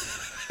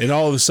 and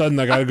all of a sudden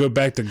I got to go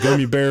back to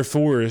Gummy Bear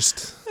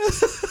Forest.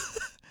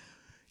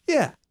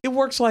 Yeah, it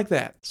works like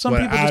that. Some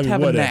people just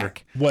have a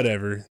knack.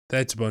 Whatever.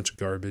 That's a bunch of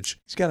garbage.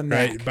 He's got a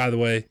knack. Right? By the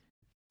way,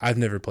 I've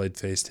never played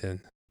Phase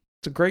 10.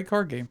 It's a great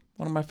card game.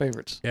 One of my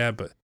favorites. Yeah,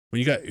 but when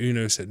you got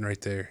Uno sitting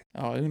right there.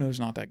 Oh, Uno's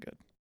not that good.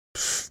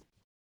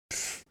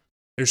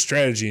 There's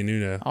strategy in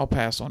Uno. I'll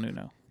pass on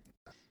Uno.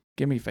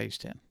 Give me Phase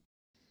 10.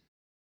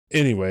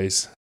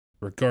 Anyways,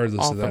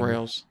 regardless of that. Off the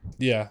rails.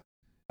 Yeah.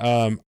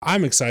 I'm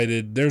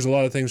excited. There's a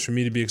lot of things for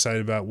me to be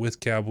excited about with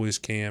Cowboys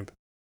camp.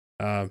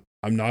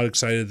 I'm not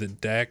excited that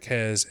Dak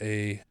has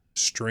a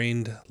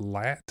strained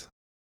lat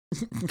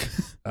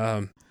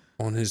on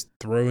his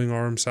throwing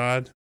arm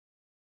side.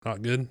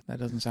 Not good. That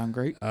doesn't sound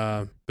great.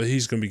 But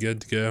he's going to be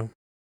good to go.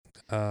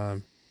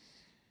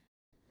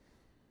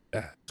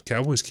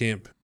 Cowboys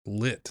camp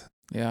lit.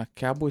 Yeah,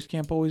 Cowboys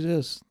camp always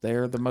is.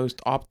 They're the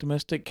most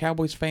optimistic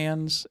Cowboys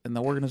fans in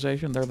the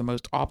organization. They're the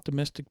most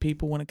optimistic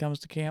people when it comes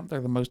to camp.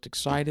 They're the most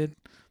excited.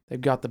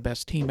 They've got the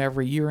best team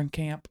every year in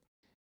camp.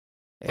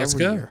 Let's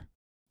go.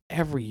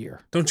 Every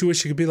year. Don't you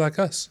wish you could be like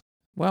us?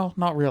 Well,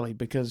 not really,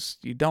 because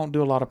you don't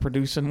do a lot of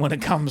producing when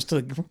it comes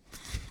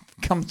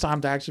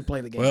time to actually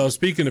play the game. Well,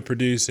 speaking of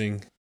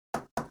producing,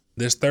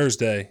 this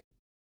Thursday,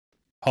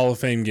 Hall of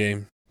Fame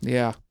game.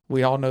 Yeah,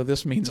 we all know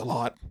this means a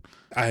lot.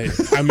 I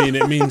mean,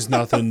 it means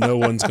nothing. No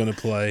one's going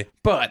to play.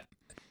 But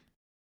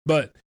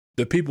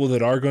the people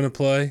that are going to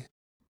play,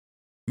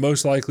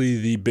 most likely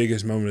the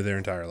biggest moment of their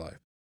entire life.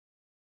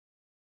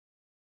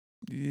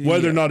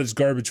 Whether or not it's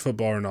garbage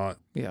football or not.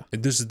 Yeah.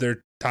 This is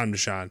their time to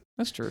shine.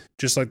 That's true.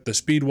 Just like the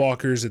speed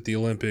walkers at the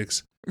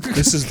Olympics.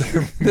 This is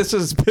their this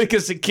is as big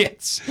as it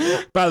gets.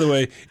 By the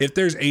way, if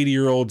there's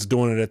 80-year-olds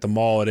doing it at the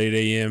mall at 8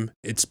 a.m.,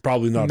 it's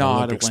probably not an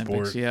Olympic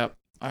sport. Yep.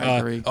 I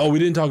agree. We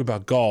didn't talk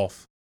about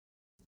golf.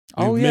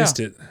 We missed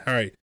it. All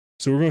right.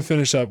 So we're going to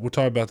finish up. We'll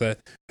talk about that.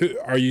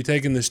 Are you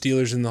taking the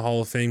Steelers in the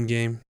Hall of Fame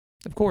game?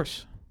 Of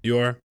course. You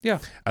are? Yeah.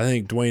 I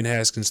think Dwayne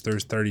Haskins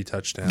throws 30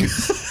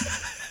 touchdowns.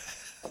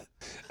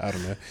 I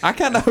don't know. I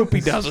kind of hope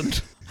he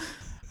doesn't.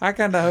 I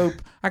kind of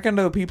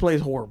hope he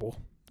plays horrible.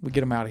 We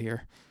get him out of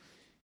here.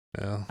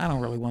 Yeah. I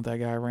don't really want that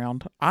guy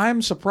around.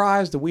 I'm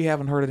surprised that we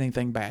haven't heard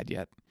anything bad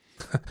yet.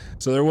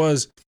 So there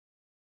was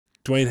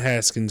Dwayne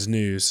Haskins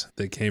news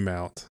that came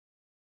out.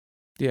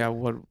 Yeah,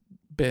 what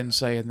Ben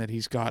saying that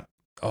he's got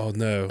Oh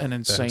no, an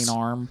insane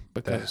arm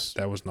because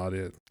that was not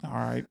it. all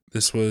right.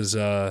 This was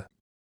off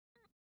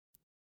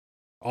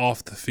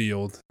the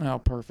field. Oh,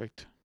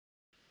 perfect.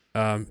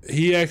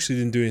 He actually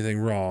didn't do anything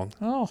wrong.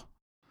 Oh.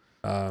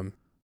 I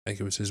think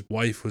it was his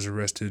wife was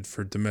arrested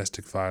for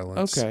domestic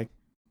violence. Okay.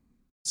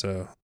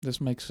 So this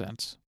makes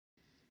sense.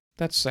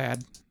 That's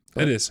sad.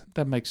 It is.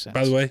 That makes sense.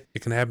 By the way,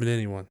 it can happen to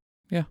anyone.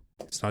 Yeah.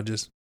 It's not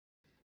just.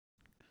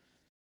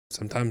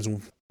 Sometimes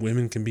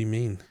women can be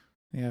mean.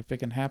 Yeah, if it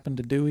can happen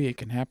to Dewey, it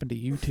can happen to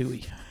you,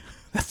 Tooey.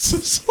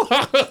 That's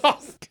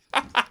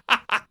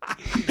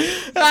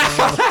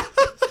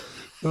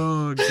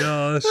oh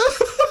gosh.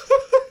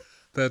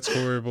 That's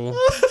horrible.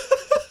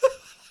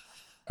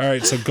 All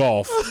right, so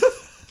golf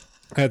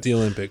at the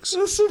Olympics.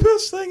 That's the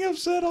best thing I've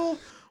said all.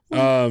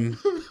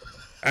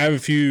 I have a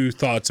few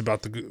thoughts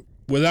about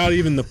without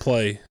even the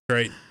play,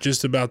 right?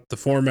 Just about the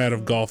format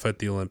of golf at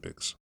the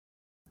Olympics.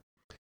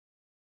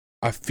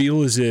 I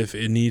feel as if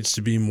it needs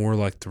to be more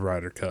like the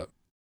Ryder Cup.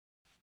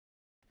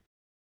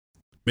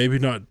 Maybe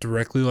not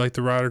directly like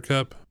the Ryder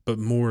Cup, but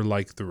more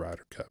like the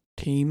Ryder Cup.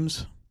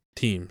 Teams.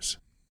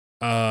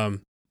 I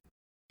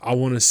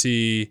want to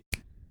see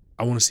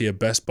a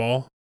best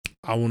ball.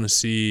 I want to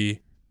see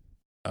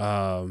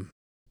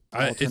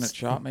alternate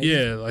shot, maybe.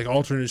 Yeah, like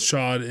alternate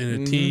shot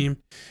in a team,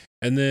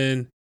 and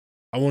then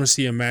I want to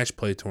see a match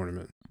play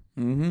tournament.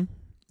 Mm-hmm.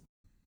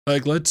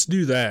 Like, let's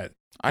do that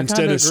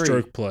instead of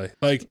stroke play.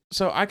 Like,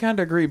 so I kind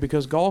of agree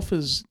because golf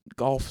is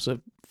a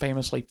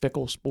famously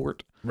fickle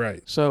sport.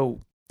 Right. So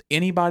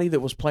anybody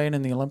that was playing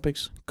in the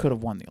Olympics could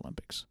have won the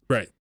Olympics.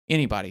 Right.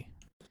 Anybody.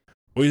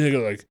 What do you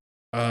think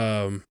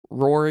of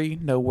Rory?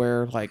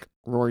 Nowhere. Like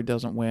Rory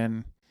doesn't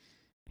win.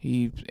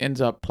 He ends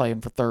up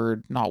playing for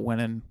third, not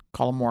winning.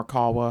 Colin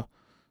Morikawa,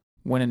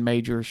 winning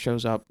majors,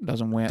 shows up,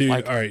 doesn't win. Dude,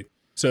 all right.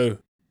 So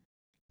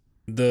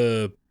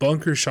the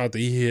bunker shot that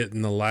he hit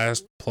in the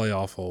last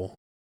playoff hole.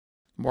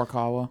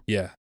 Morikawa?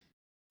 Yeah.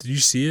 Did you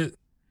see it?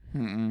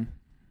 Mm-mm.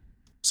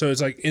 So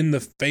it's like in the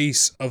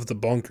face of the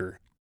bunker.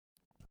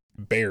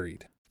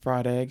 Buried.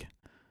 Fried egg.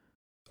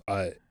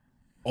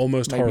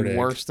 Almost Maybe hard egg.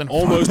 Worse than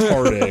almost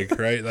hard egg,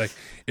 right? Like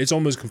it's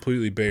almost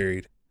completely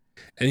buried.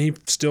 And he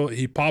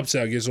pops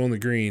out, gets on the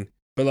green,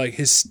 but like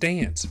his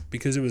stance,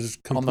 because it was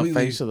completely on the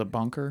face of the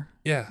bunker.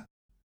 Yeah.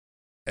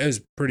 It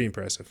was pretty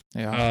impressive.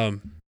 Yeah.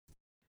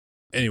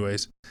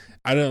 Anyways,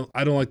 I don't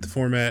like the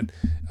format.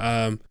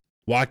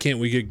 Why can't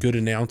we get good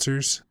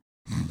announcers?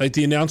 Like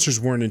the announcers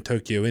weren't in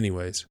Tokyo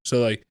anyways.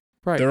 So like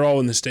right. They're all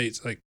in the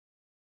States. Like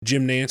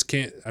Jim Nance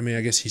can't, I mean,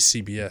 I guess he's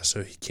CBS,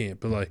 so he can't,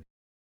 but like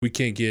we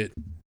can't get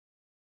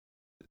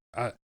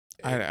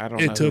I don't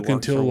know. It took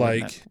until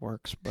like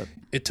works, but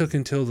it took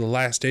until the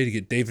last day to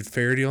get David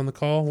Faraday on the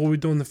call. What were we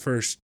doing the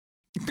first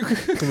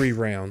 3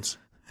 rounds?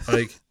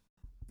 Like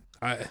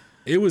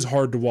it was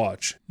hard to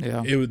watch.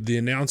 Yeah. The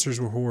announcers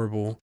were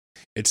horrible.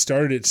 It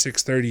started at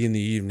 6:30 in the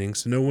evening,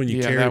 so no one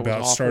you cared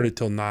about started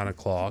till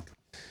 9:00.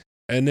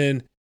 And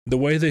then the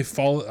way they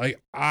follow, like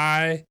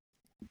I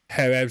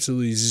have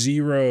absolutely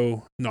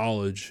zero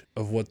knowledge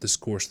of what this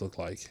course looked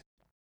like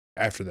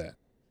after that.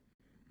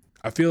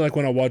 I feel like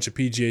when I watch a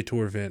PGA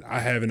Tour event, I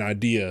have an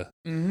idea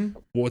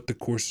what the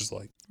course is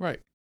like. Right.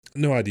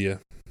 No idea.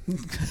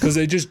 Because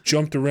they just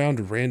jumped around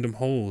to random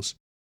holes.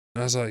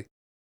 And I was like,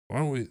 why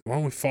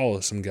don't we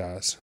follow some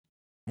guys?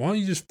 Why don't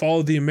you just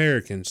follow the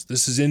Americans?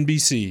 This is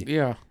NBC.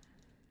 Yeah.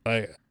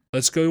 Like,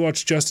 let's go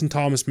watch Justin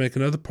Thomas make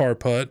another par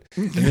putt.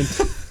 And then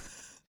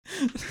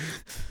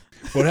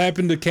what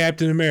happened to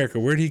Captain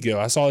America? Where'd he go?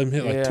 I saw him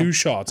hit like 2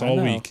 shots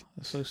all week.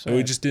 That's so sad. And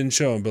we just didn't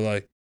show him. But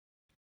like,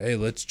 hey,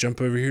 let's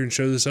jump over here and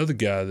show this other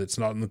guy that's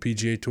not in the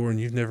PGA Tour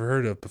and you've never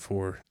heard of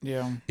before.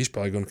 Yeah. He's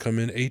probably going to come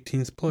in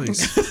 18th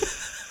place.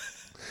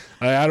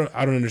 I don't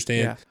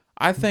understand. Yeah.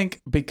 I think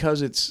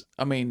because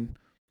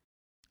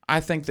I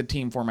think the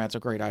team format's a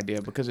great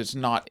idea because it's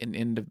not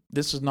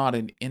this is not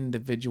an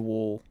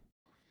individual.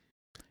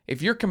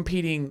 If you're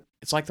competing,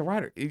 it's like the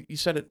Ryder. You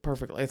said it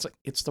perfectly.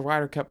 It's the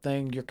Ryder Cup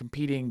thing. You're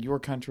competing your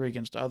country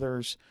against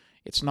others.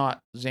 It's not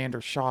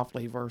Xander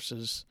Schauffele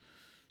versus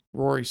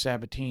Rory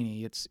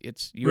Sabatini. It's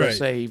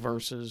USA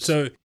versus.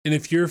 So, and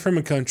if you're from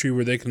a country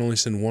where they can only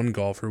send one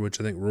golfer, which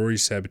I think Rory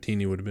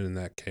Sabatini would have been in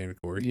that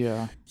category.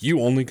 Yeah.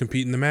 You only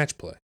compete in the match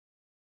play.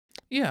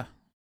 Yeah.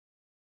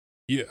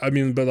 Yeah, I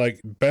mean, but like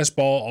best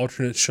ball,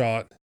 alternate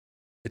shot,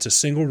 it's a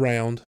single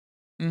round.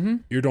 Mm-hmm.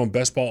 You're doing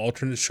best ball,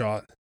 alternate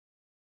shot,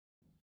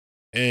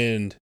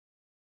 and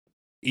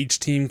each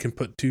team can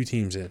put 2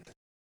 teams in.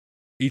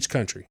 Each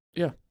country.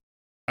 Yeah.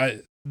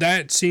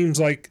 That seems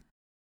like.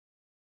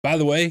 By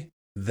the way,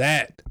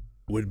 that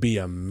would be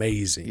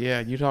amazing.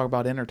 Yeah, you talk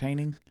about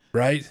entertaining,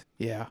 right?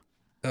 Yeah.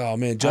 Oh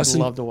man, I'd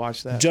love to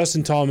watch that.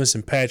 Justin Thomas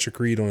and Patrick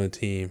Reed on a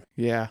team.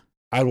 Yeah.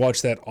 I'd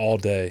watch that all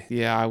day.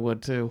 Yeah, I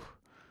would too.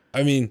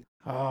 I mean,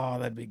 oh,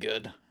 that'd be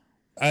good.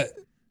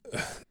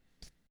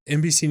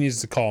 NBC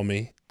needs to call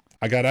me.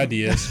 I got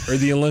ideas. Or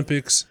the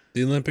Olympics,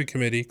 the Olympic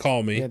Committee,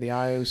 call me. Yeah, the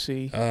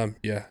IOC.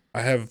 Yeah,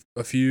 I have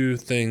a few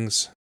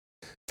things.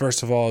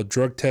 First of all,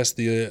 drug test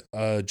the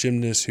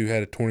gymnast who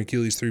had a torn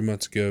Achilles 3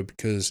 months ago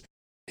because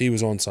he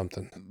was on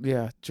something.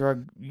 Yeah,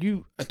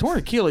 a torn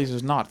Achilles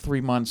is not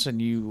 3 months,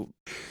 and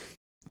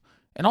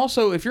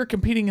also if you're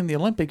competing in the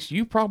Olympics,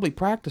 you probably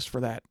practiced for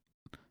that.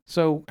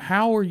 So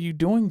how are you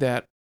doing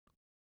that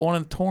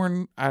on a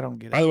torn? I don't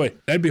get it. By the way,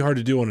 that'd be hard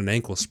to do on an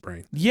ankle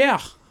sprain.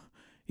 Yeah.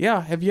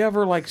 Have you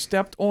ever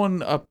stepped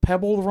on a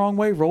pebble the wrong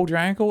way, rolled your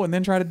ankle, and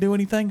then try to do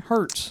anything?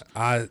 Hurts.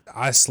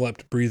 I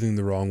slept breathing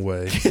the wrong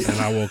way, and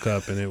I woke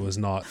up and it was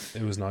not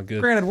good.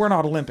 Granted, we're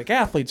not Olympic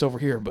athletes over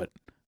here, but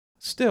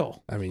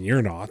still. I mean,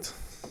 you're not.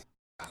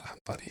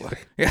 Buddy.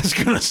 Yeah, I was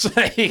gonna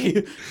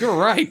say you're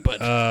right,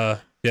 but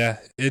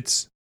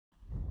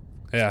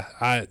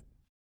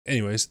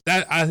anyways,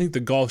 I think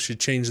the golf should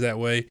change that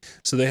way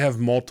so they have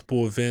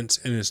multiple events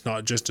and it's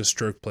not just a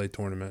stroke play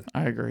tournament.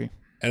 I agree.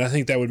 And I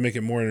think that would make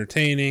it more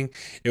entertaining.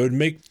 It would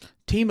make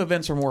team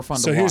events are more fun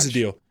to watch. So here's the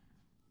deal.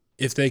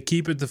 If they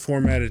keep it the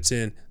format it's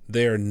in,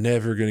 they are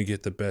never going to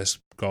get the best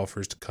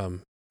golfers to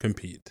come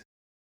compete.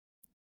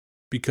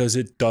 Because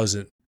it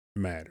doesn't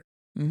matter.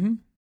 Mm-hmm.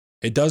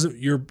 It doesn't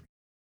you're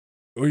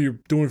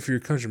doing it for your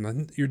country.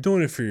 You're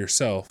doing it for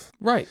yourself.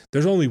 Right.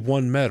 There's only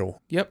one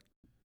medal. Yep.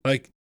 Why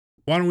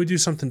don't we do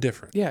something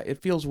different? Yeah,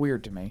 it feels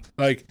weird to me.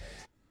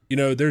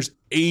 There's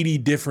 80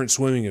 different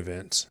swimming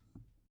events.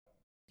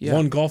 Yeah.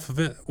 One golf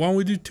event. Why don't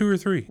we do 2 or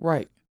 3?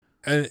 Right.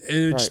 And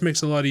it just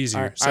makes it a lot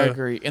easier. I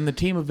agree. And the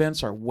team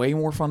events are way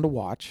more fun to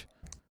watch.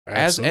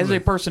 Absolutely. As a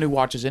person who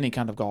watches any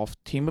kind of golf,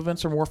 team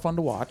events are more fun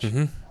to watch.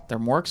 Mm-hmm. They're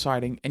more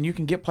exciting, and you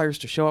can get players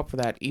to show up for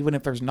that, even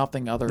if there's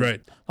nothing other.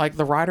 Right. Like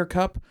the Ryder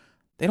Cup,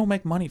 they don't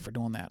make money for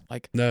doing that.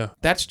 No.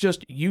 That's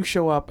just you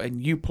show up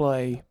and you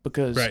play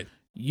because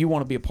you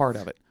want to be a part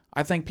of it.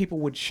 I think people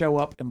would show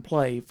up and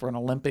play for an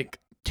Olympic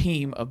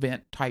team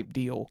event type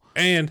deal.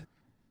 And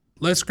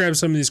let's grab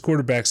some of these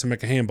quarterbacks and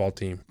make a handball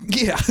team.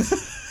 Yeah.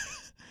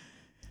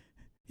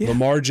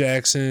 Lamar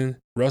Jackson,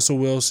 Russell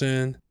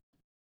Wilson.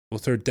 We'll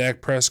throw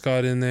Dak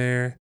Prescott in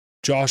there.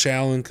 Josh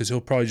Allen, because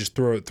he'll probably just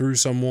throw it through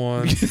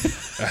someone.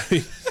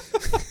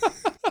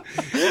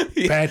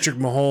 Patrick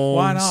Mahomes.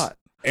 Why not?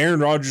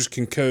 Aaron Rodgers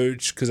can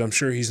coach because I'm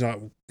sure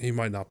he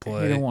might not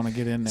play. He don't want to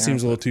get in there.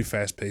 Seems a little too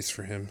fast paced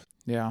for him.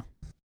 Yeah.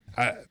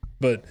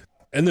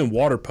 And then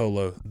water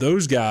polo.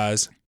 Those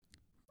guys,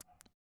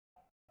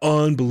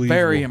 unbelievable.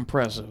 Very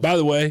impressive. By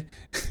the way,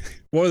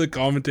 one of the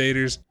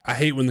commentators, I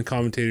hate when the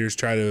commentators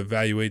try to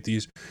evaluate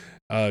these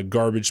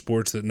garbage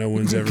sports that no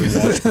one's ever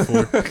watched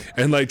before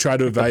and try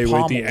to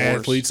evaluate the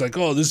athletes.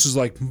 This is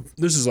like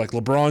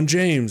LeBron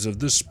James of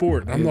this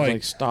sport. And I'm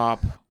like,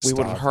 stop. We've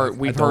heard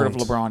of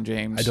LeBron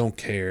James. I don't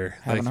care.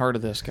 Haven't heard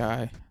of this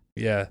guy.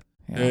 Yeah.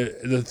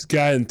 The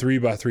guy in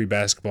 3x3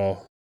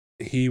 basketball,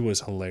 he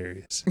was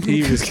hilarious.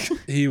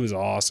 He was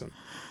awesome.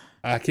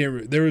 I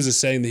can't. There was a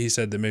saying that he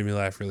said that made me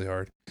laugh really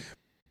hard.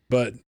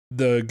 But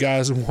the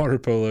guys in water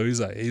polo, he's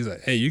like,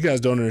 hey, you guys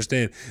don't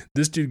understand.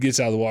 This dude gets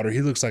out of the water,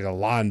 he looks like a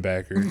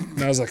linebacker.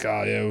 And I was like,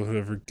 oh yeah,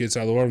 whoever gets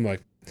out of the water, I'm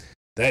like,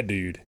 that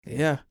dude.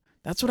 Yeah,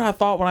 that's what I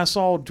thought when I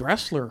saw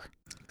Dressler.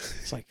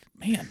 It's like,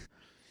 man,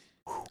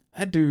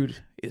 that dude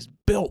is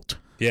built.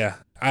 Yeah,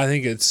 I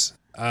think it's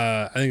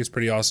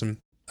pretty awesome.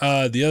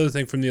 The other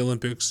thing from the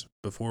Olympics,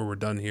 before we're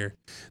done here,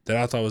 that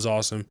I thought was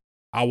awesome,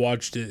 I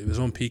watched it. It was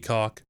on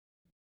Peacock,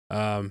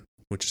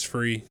 which is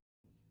free.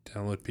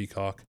 Download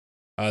Peacock.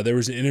 There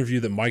was an interview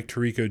that Mike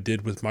Tirico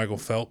did with Michael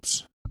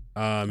Phelps,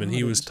 and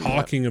he was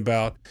talking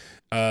about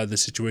the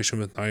situation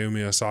with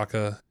Naomi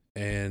Osaka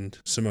and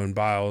Simone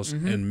Biles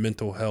and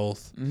mental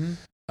health,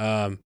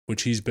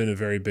 which he's been a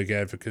very big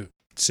advocate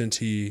since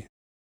he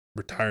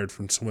retired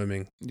from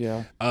swimming.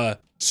 Yeah.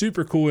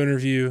 Super cool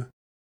interview.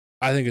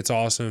 I think it's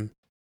awesome.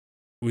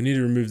 We need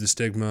to remove the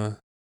stigma.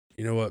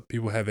 You know what?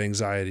 People have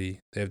anxiety.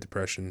 They have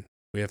depression.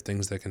 We have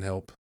things that can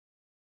help.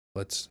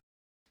 Let's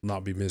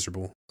not be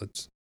miserable.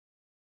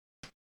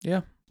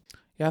 Yeah,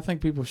 I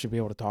think people should be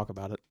able to talk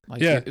about it.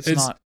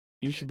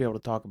 You should be able to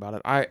talk about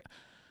it.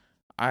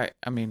 I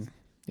mean,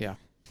 yeah.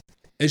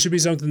 It should be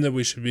something that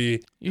we should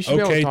be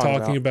okay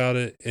talking about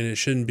it, and it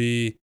shouldn't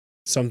be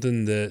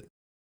something that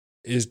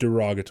is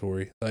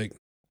derogatory.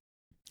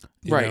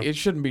 Right, it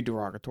shouldn't be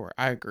derogatory.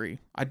 I agree.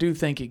 I do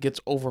think it gets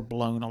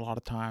overblown a lot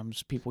of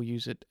times. People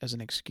use it as an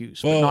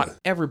excuse, but not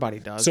everybody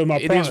does. So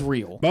it is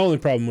real. My only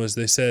problem was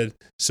they said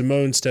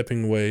Simone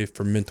stepping away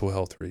for mental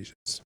health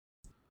reasons,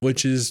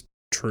 which is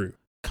true.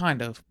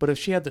 Kind of, but if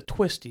she had the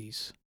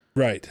twisties.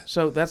 Right.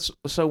 So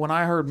when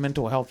I heard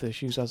mental health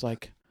issues, I was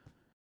like,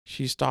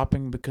 she's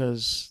stopping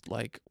because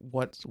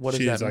what does that mean?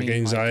 She has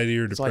anxiety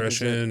or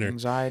depression or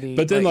anxiety.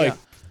 But then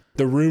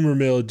the rumor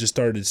mill just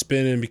started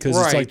spinning because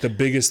it's the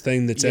biggest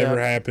thing that's ever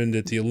happened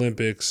at the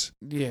Olympics.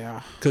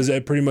 Yeah. Because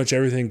pretty much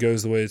everything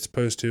goes the way it's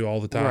supposed to all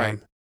the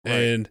time. Right.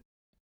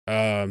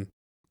 And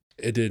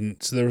it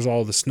didn't. So there was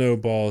all the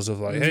snowballs of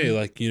hey,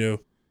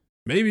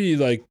 maybe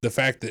like the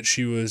fact that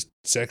she was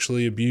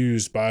sexually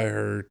abused by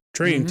her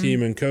training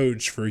team and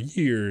coach for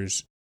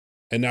years,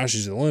 and now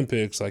she's in the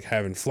Olympics, like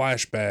having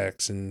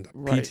flashbacks and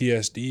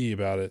PTSD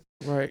about it.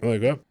 Right. I'm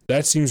like, oh,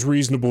 that seems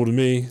reasonable to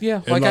me.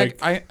 Yeah, And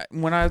like I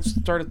when I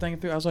started thinking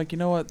through, I was like, you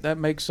know what, that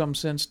makes some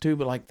sense too.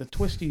 But like the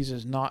twisties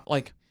is not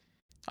like,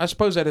 I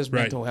suppose that is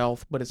mental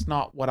health, but it's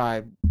not what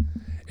I.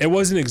 It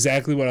wasn't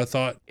exactly what I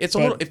thought. It's a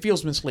little. It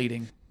feels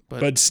misleading,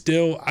 but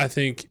still, I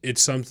think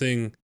it's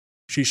something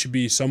she should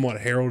be somewhat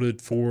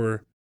heralded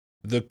for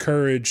the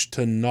courage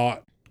to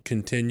not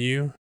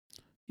continue.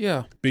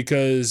 Yeah.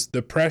 Because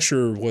the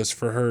pressure was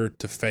for her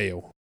to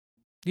fail.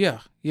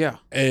 Yeah. Yeah.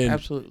 And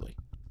absolutely.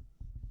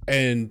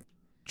 And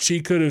she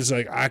could have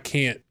like, I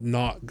can't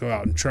not go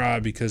out and try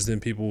because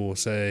then people will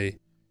say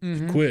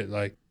quit.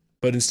 Like,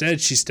 but instead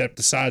she stepped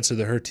aside so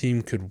that her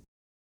team could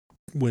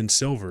win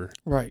silver.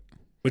 Right.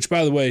 Which,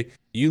 by the way,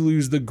 you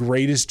lose the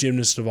greatest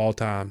gymnast of all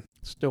time.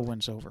 Still win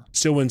silver.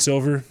 Still win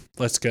silver.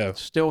 Let's go.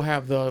 Still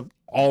have the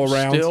all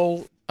around.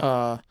 Still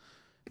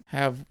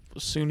have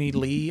Suni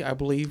Lee, I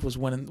believe,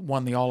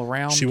 won the all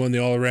around. She won the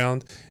all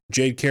around.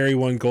 Jade Carey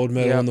won gold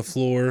medal on the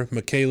floor.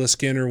 Michaela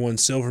Skinner won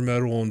silver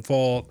medal on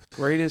vault.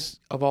 Greatest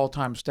of all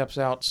time steps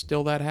out.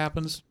 Still that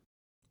happens.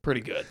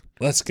 Pretty good.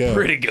 Let's go.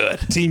 Pretty good.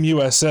 Team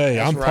USA.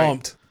 That's I'm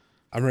pumped.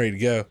 I'm ready to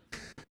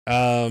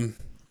go.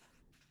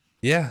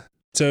 Yeah.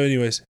 So,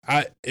 anyways,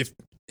 if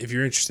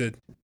you're interested,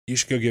 you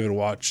should go give it a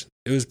watch.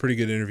 It was a pretty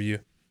good interview.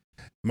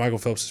 Michael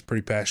Phelps is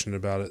pretty passionate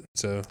about it,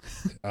 so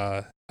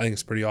I think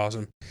it's pretty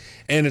awesome.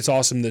 And it's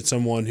awesome that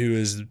someone who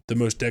is the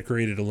most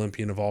decorated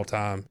Olympian of all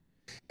time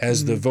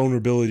has the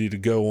vulnerability to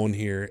go on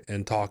here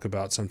and talk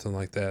about something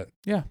like that.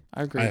 Yeah,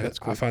 I agree. That's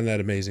cool. I find that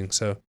amazing.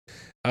 So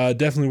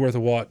definitely worth a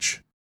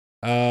watch.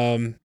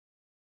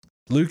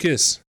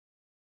 Lucas,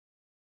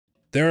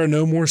 there are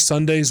no more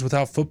Sundays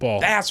without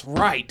football. That's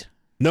right.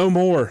 No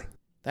more.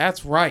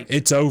 That's right.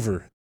 It's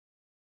over.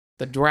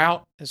 The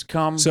drought has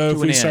come so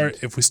to an end.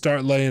 If we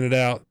start laying it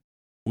out,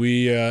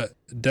 we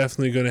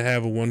definitely going to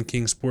have a One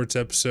King Sports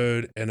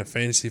episode and a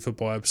fantasy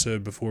football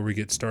episode before we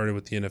get started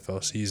with the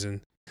NFL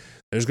season.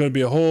 There's going to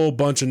be a whole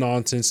bunch of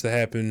nonsense that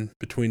happen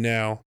between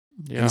now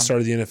and the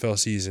start of the NFL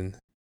season.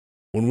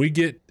 When we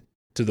get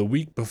to the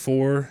week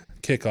before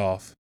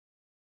kickoff,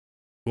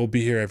 we'll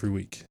be here every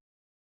week.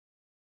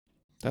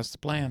 That's the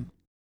plan.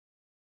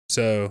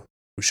 So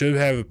we should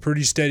have a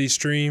pretty steady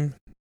stream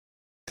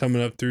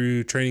coming up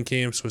through training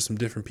camps with some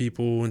different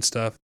people and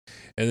stuff.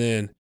 And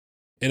then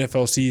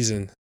NFL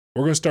season.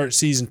 We're going to start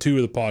season 2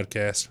 of the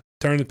podcast.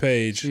 Turn the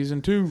page.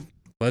 Season 2.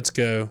 Let's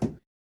go.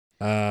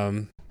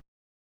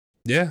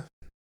 Yeah.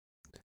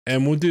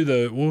 And we'll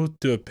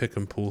do a pick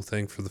and pull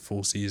thing for the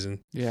full season.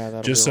 Yeah,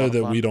 that'll just be a so lot that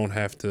of fun. we don't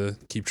have to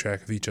keep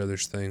track of each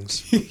other's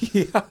things.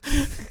 Yeah,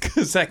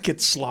 because that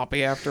gets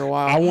sloppy after a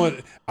while.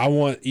 I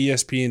want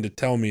ESPN to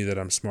tell me that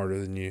I'm smarter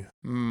than you.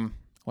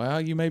 Well,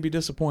 you may be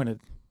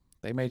disappointed.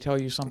 They may tell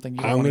you something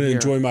you don't I'm want to hear.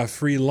 enjoy my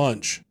free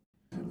lunch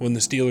when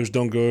the Steelers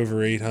don't go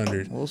over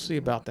 800. We'll see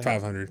about that.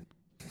 500.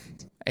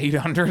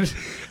 800.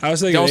 I was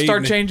thinking don't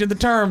start changing the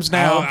terms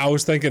now. I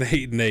was thinking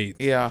 8 and 8.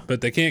 Yeah,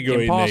 but they can't go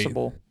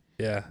Impossible.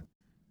 8 and 8. Yeah,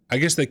 I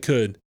guess they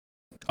could.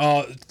 8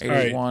 all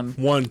right,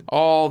 1.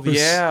 Oh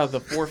yeah, the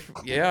fourth.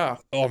 Yeah.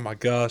 Oh my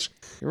gosh.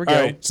 Here we go. All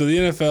right, so the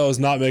NFL is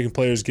not making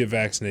players get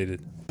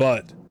vaccinated,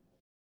 but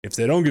if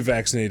they don't get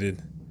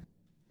vaccinated,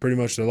 pretty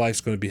much their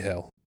life's going to be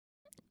hell.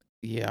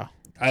 Yeah.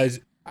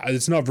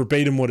 It's not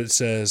verbatim what it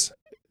says.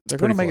 They're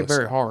going to make it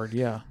very hard,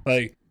 yeah.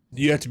 Like,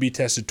 you have to be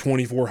tested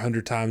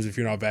 2,400 times if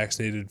you're not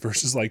vaccinated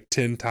versus like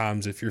 10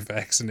 times if you're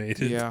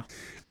vaccinated. Yeah.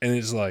 And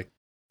it's like,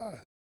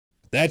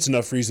 that's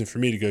enough reason for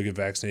me to go get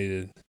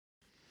vaccinated,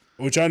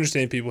 which I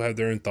understand people have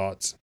their own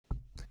thoughts.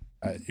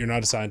 You're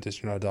not a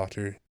scientist. You're not a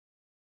doctor.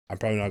 I'm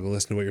probably not going to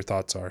listen to what your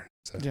thoughts are.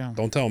 So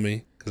don't tell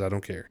me because I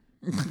don't care.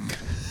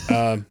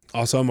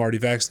 Also, I'm already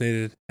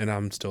vaccinated and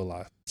I'm still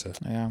alive. So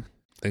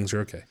things are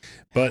okay.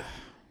 But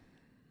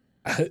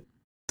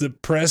the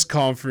press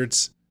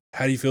conference,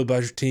 how do you feel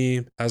about your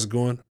team? How's it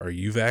going? Are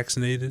you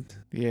vaccinated?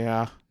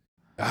 Yeah.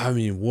 I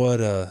mean,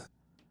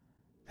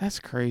 that's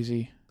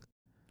crazy.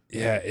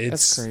 Yeah,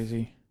 that's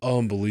crazy.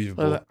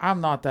 Unbelievable. I'm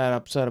not that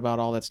upset about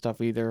all that stuff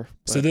either.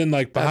 So then,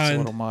 like, behind, that's a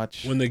little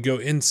much. When they go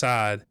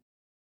inside,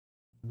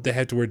 they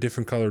have to wear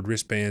different colored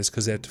wristbands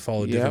because they have to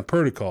follow different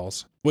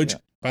protocols, which,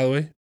 by the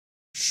way,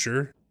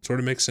 sure, sort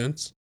of makes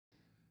sense.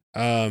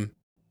 But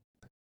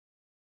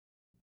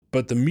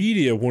the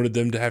media wanted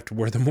them to have to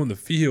wear them on the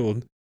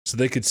field so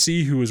they could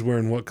see who was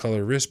wearing what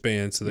color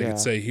wristband, so they could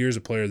say, here's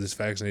a player that's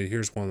vaccinated,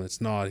 here's one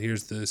that's not,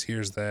 here's this,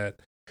 here's that.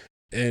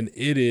 And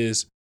it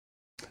is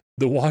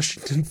the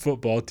Washington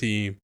football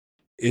team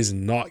is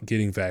not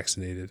getting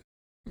vaccinated.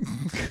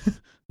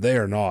 They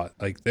are not.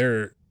 Like,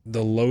 they're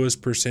the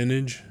lowest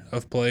percentage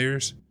of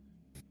players.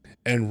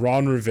 And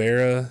Ron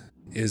Rivera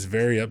is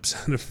very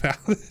upset about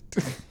it.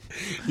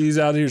 He's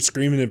out here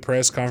screaming in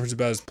press conference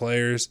about his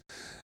players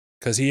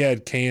because he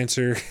had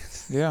cancer.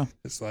 Yeah.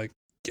 It's like,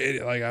 get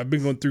it. Like, I've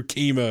been going through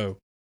chemo.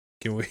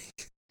 Can we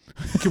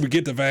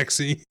get the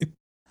vaccine?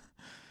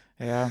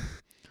 Yeah.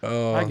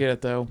 I get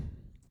it, though.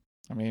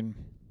 I mean,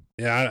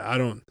 yeah, I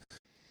don't.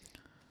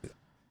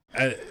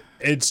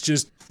 It's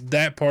just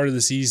that part of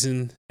the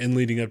season and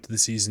leading up to the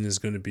season is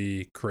going to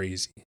be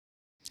crazy.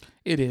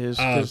 it is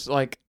because,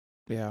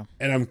 yeah.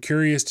 And I'm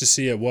curious to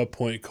see at what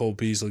point Cole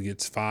Beasley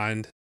gets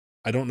fined.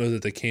 I don't know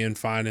that they can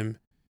fine him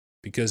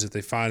because if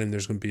they fine him,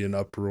 there's going to be an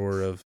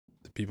uproar of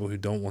the people who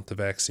don't want the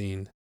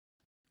vaccine.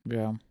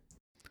 Yeah.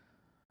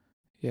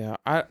 Yeah.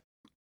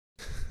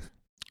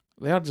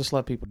 They'll just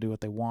let people do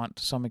what they want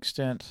to some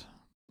extent.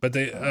 But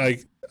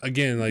they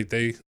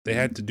they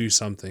had to do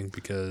something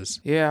because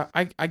Yeah,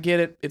 I get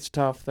it. It's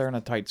tough. They're in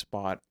a tight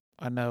spot.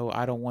 I know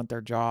I don't want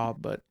their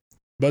job, but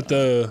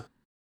the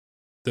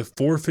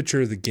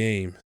forfeiture of the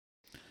game.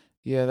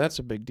 yeah, that's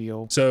a big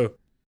deal. So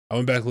I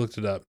went back and looked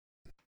it up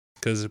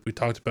because we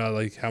talked about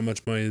like how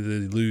much money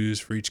they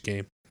lose for each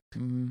game.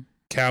 Mm-hmm.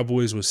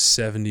 Cowboys was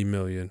 $70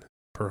 million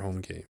per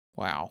home game.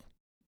 Wow.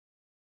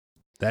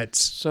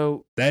 That's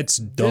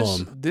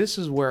dumb. This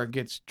is where it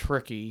gets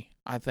tricky,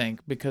 I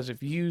think, because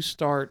if you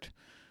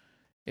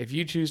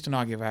choose to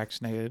not get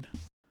vaccinated,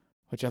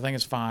 which I think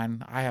is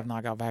fine. I have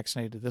not got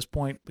vaccinated at this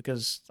point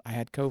because I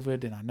had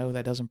COVID, and I know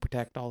that doesn't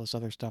protect all this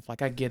other stuff.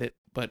 Like, I get it.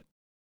 But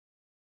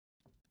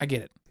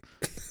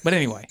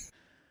anyway,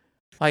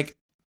 like,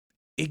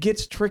 it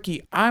gets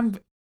tricky. I'm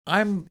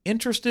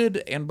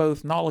interested and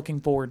both not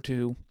looking forward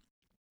to,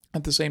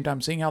 at the same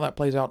time, seeing how that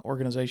plays out in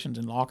organizations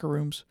and locker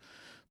rooms.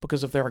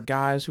 Because if there are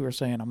guys who are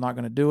saying, I'm not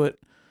going to do it,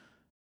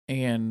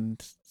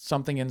 and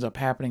something ends up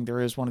happening, there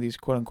is one of these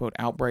quote-unquote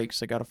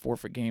outbreaks, they got to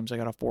forfeit games, they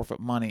got to forfeit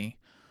money.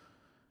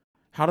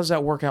 How does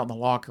that work out in the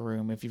locker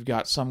room if you've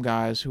got some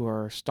guys who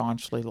are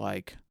staunchly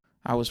like,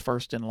 I was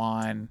first in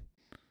line,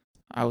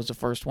 I was the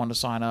first one to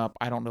sign up,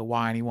 I don't know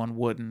why anyone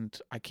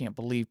wouldn't, I can't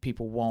believe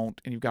people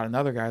won't, and you've got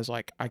another guy's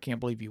like, I can't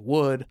believe you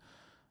would,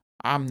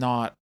 I'm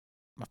not,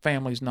 my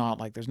family's not,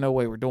 like, there's no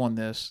way we're doing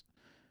this,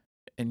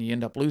 and you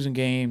end up losing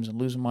games and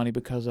losing money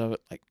because of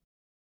it. Like,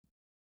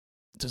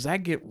 does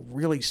that get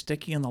really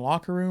sticky in the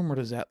locker room, or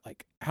does that,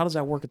 like, how does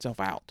that work itself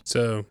out?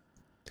 So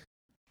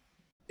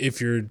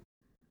if you're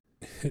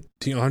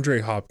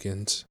DeAndre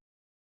Hopkins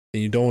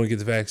and you don't want to get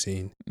the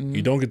vaccine, Mm-hmm.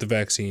 you don't get the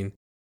vaccine,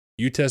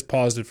 you test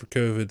positive for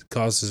COVID,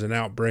 causes an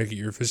outbreak at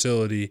your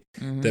facility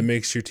Mm-hmm. that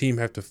makes your team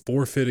have to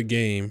forfeit a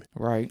game,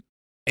 Right.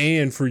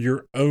 and for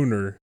your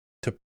owner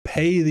to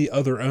pay the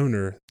other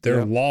owner their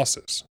Yep.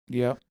 losses.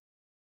 Yep.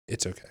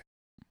 It's okay.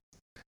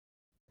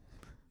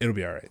 It'll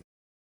be all right.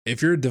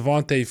 If you're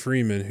Devontae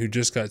Freeman, who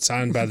just got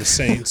signed by the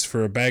Saints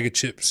for a bag of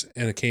chips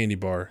and a candy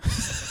bar,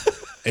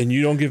 and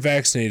you don't get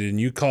vaccinated and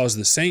you cause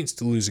the Saints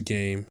to lose a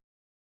game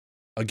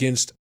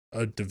against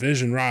a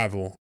division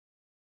rival,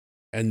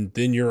 and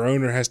then your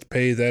owner has to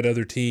pay that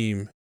other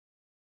team,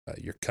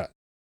 you're cut.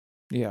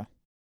 Yeah.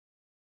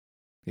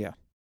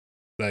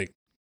 Like,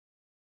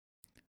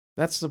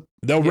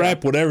 They'll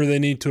wrap whatever they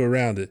need to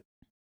around it.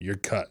 You're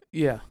cut.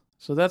 Yeah.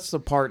 So that's the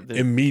part that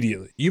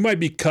Immediately. You might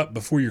be cut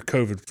before your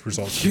COVID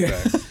results get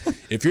back.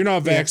 If you're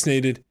not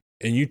vaccinated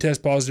and you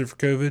test positive for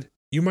COVID,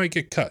 you might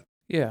get cut.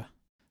 Yeah.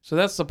 So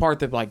that's the part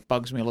that, like,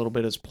 bugs me a little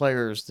bit as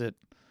players that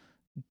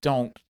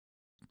don't.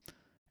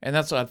 And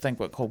that's, I think,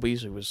 what Cole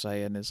Beasley was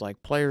saying is,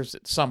 like, players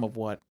that some of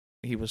what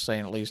he was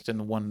saying, at least in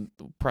the one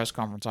press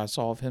conference I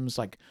saw of him, is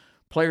like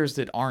players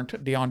that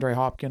aren't DeAndre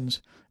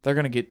Hopkins, they're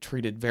going to get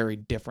treated very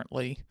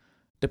differently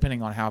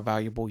depending on how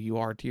valuable you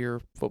are to your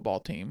football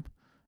team,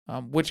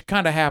 which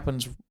kind of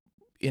happens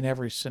in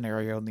every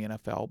scenario in the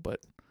NFL. But,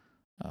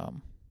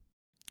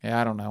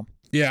 yeah, I don't know.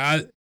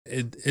 Yeah,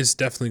 it's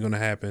definitely going to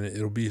happen.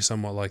 It'll be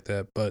somewhat like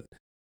that, but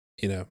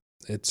it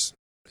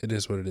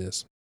is what it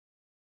is.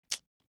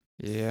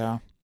 Yeah.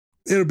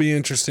 It'll be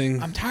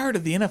interesting. I'm tired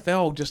of the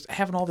NFL just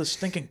having all this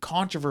stinking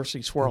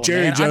controversy swirling.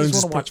 Jerry man. Jones, I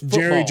just want to watch football.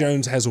 Jerry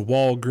Jones has a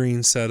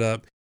Walgreens set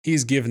up.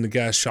 He's giving the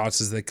guys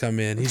shots as they come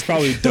in. He's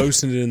probably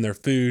dosing it in their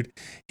food.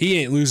 He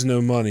ain't losing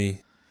no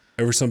money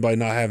over somebody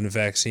not having a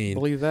vaccine.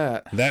 Believe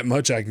that. That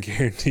much I can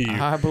guarantee you.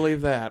 I believe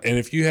that. And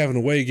if you have an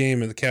away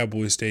game at the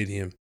Cowboys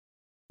Stadium,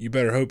 you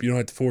better hope you don't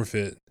have to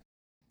forfeit,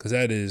 because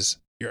that is,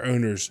 your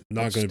owner's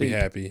not going to be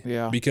happy.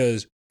 Yeah.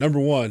 Because, number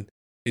one,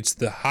 it's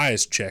the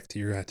highest check that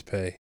you're going to have to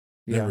pay.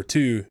 Yeah. Number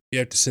two, you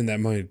have to send that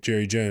money to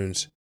Jerry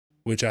Jones,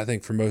 which I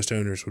think for most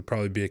owners would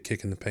probably be a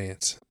kick in the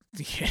pants.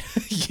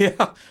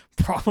 Yeah,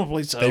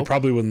 probably so. They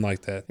probably wouldn't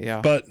like that.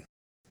 Yeah. But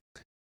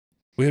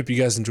we hope you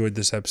guys enjoyed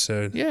this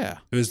episode. Yeah.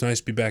 It was nice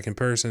to be back in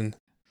person.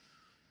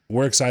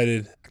 We're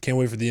excited. I can't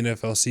wait for the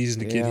NFL season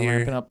to get here.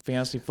 Ramping up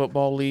fantasy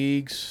football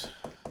leagues.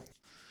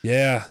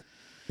 Yeah.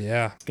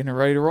 Yeah. Getting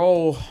ready to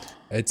roll.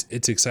 It's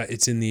exciting.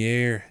 It's in the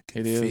air.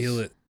 It is. Feel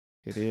it.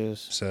 It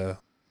is. So,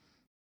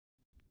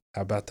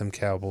 how about them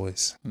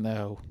Cowboys?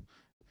 No.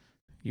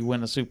 You win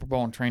the Super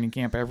Bowl in training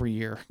camp every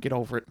year. Get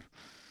over it.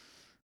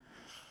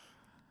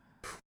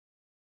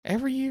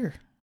 Every year.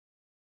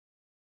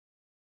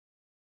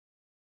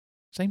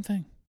 Same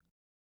thing.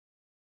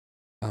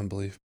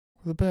 Unbelievable.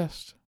 We're the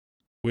best.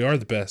 We are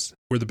the best.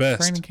 We're the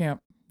best. Training camp.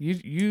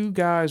 You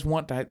guys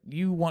want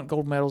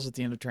gold medals at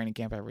the end of training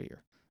camp every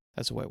year.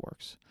 That's the way it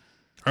works.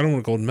 I don't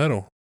want a gold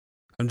medal.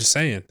 I'm just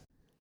saying.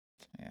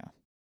 Yeah.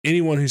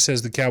 anyone who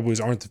says the Cowboys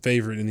aren't the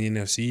favorite in the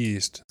NFC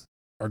East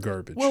are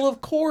garbage. Well,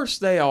 of course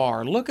they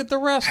are. Look at the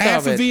rest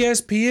half of of it.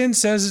 ESPN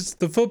says it's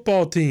the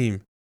football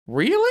team.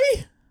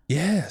 Really?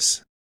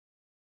 Yes.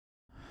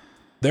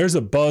 There's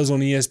a buzz on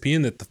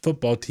ESPN that the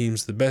football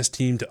team's the best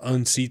team to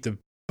unseat the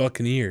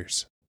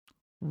Buccaneers.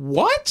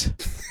 What?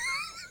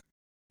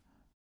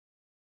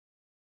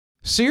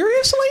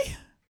 Seriously?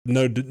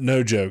 No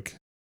joke.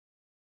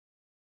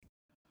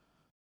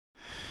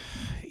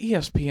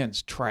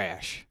 ESPN's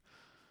trash.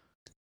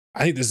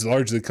 I think this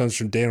largely comes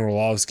from Dan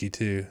Orlovsky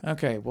too.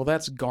 Okay, well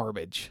that's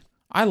garbage.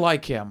 I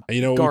like him.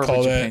 You know what Garbage we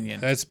call that?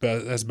 opinion. That's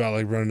about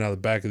like running out of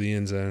the back of the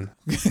end zone.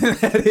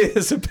 That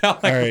is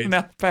about like All right.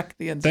 now back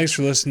the end. Thanks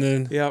for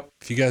listening. Yep.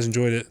 If you guys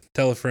enjoyed it,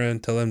 tell a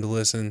friend, tell them to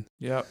listen.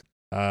 Yep.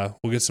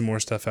 We'll get some more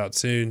stuff out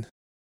soon.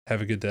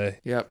 Have a good day.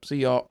 Yep. See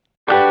y'all.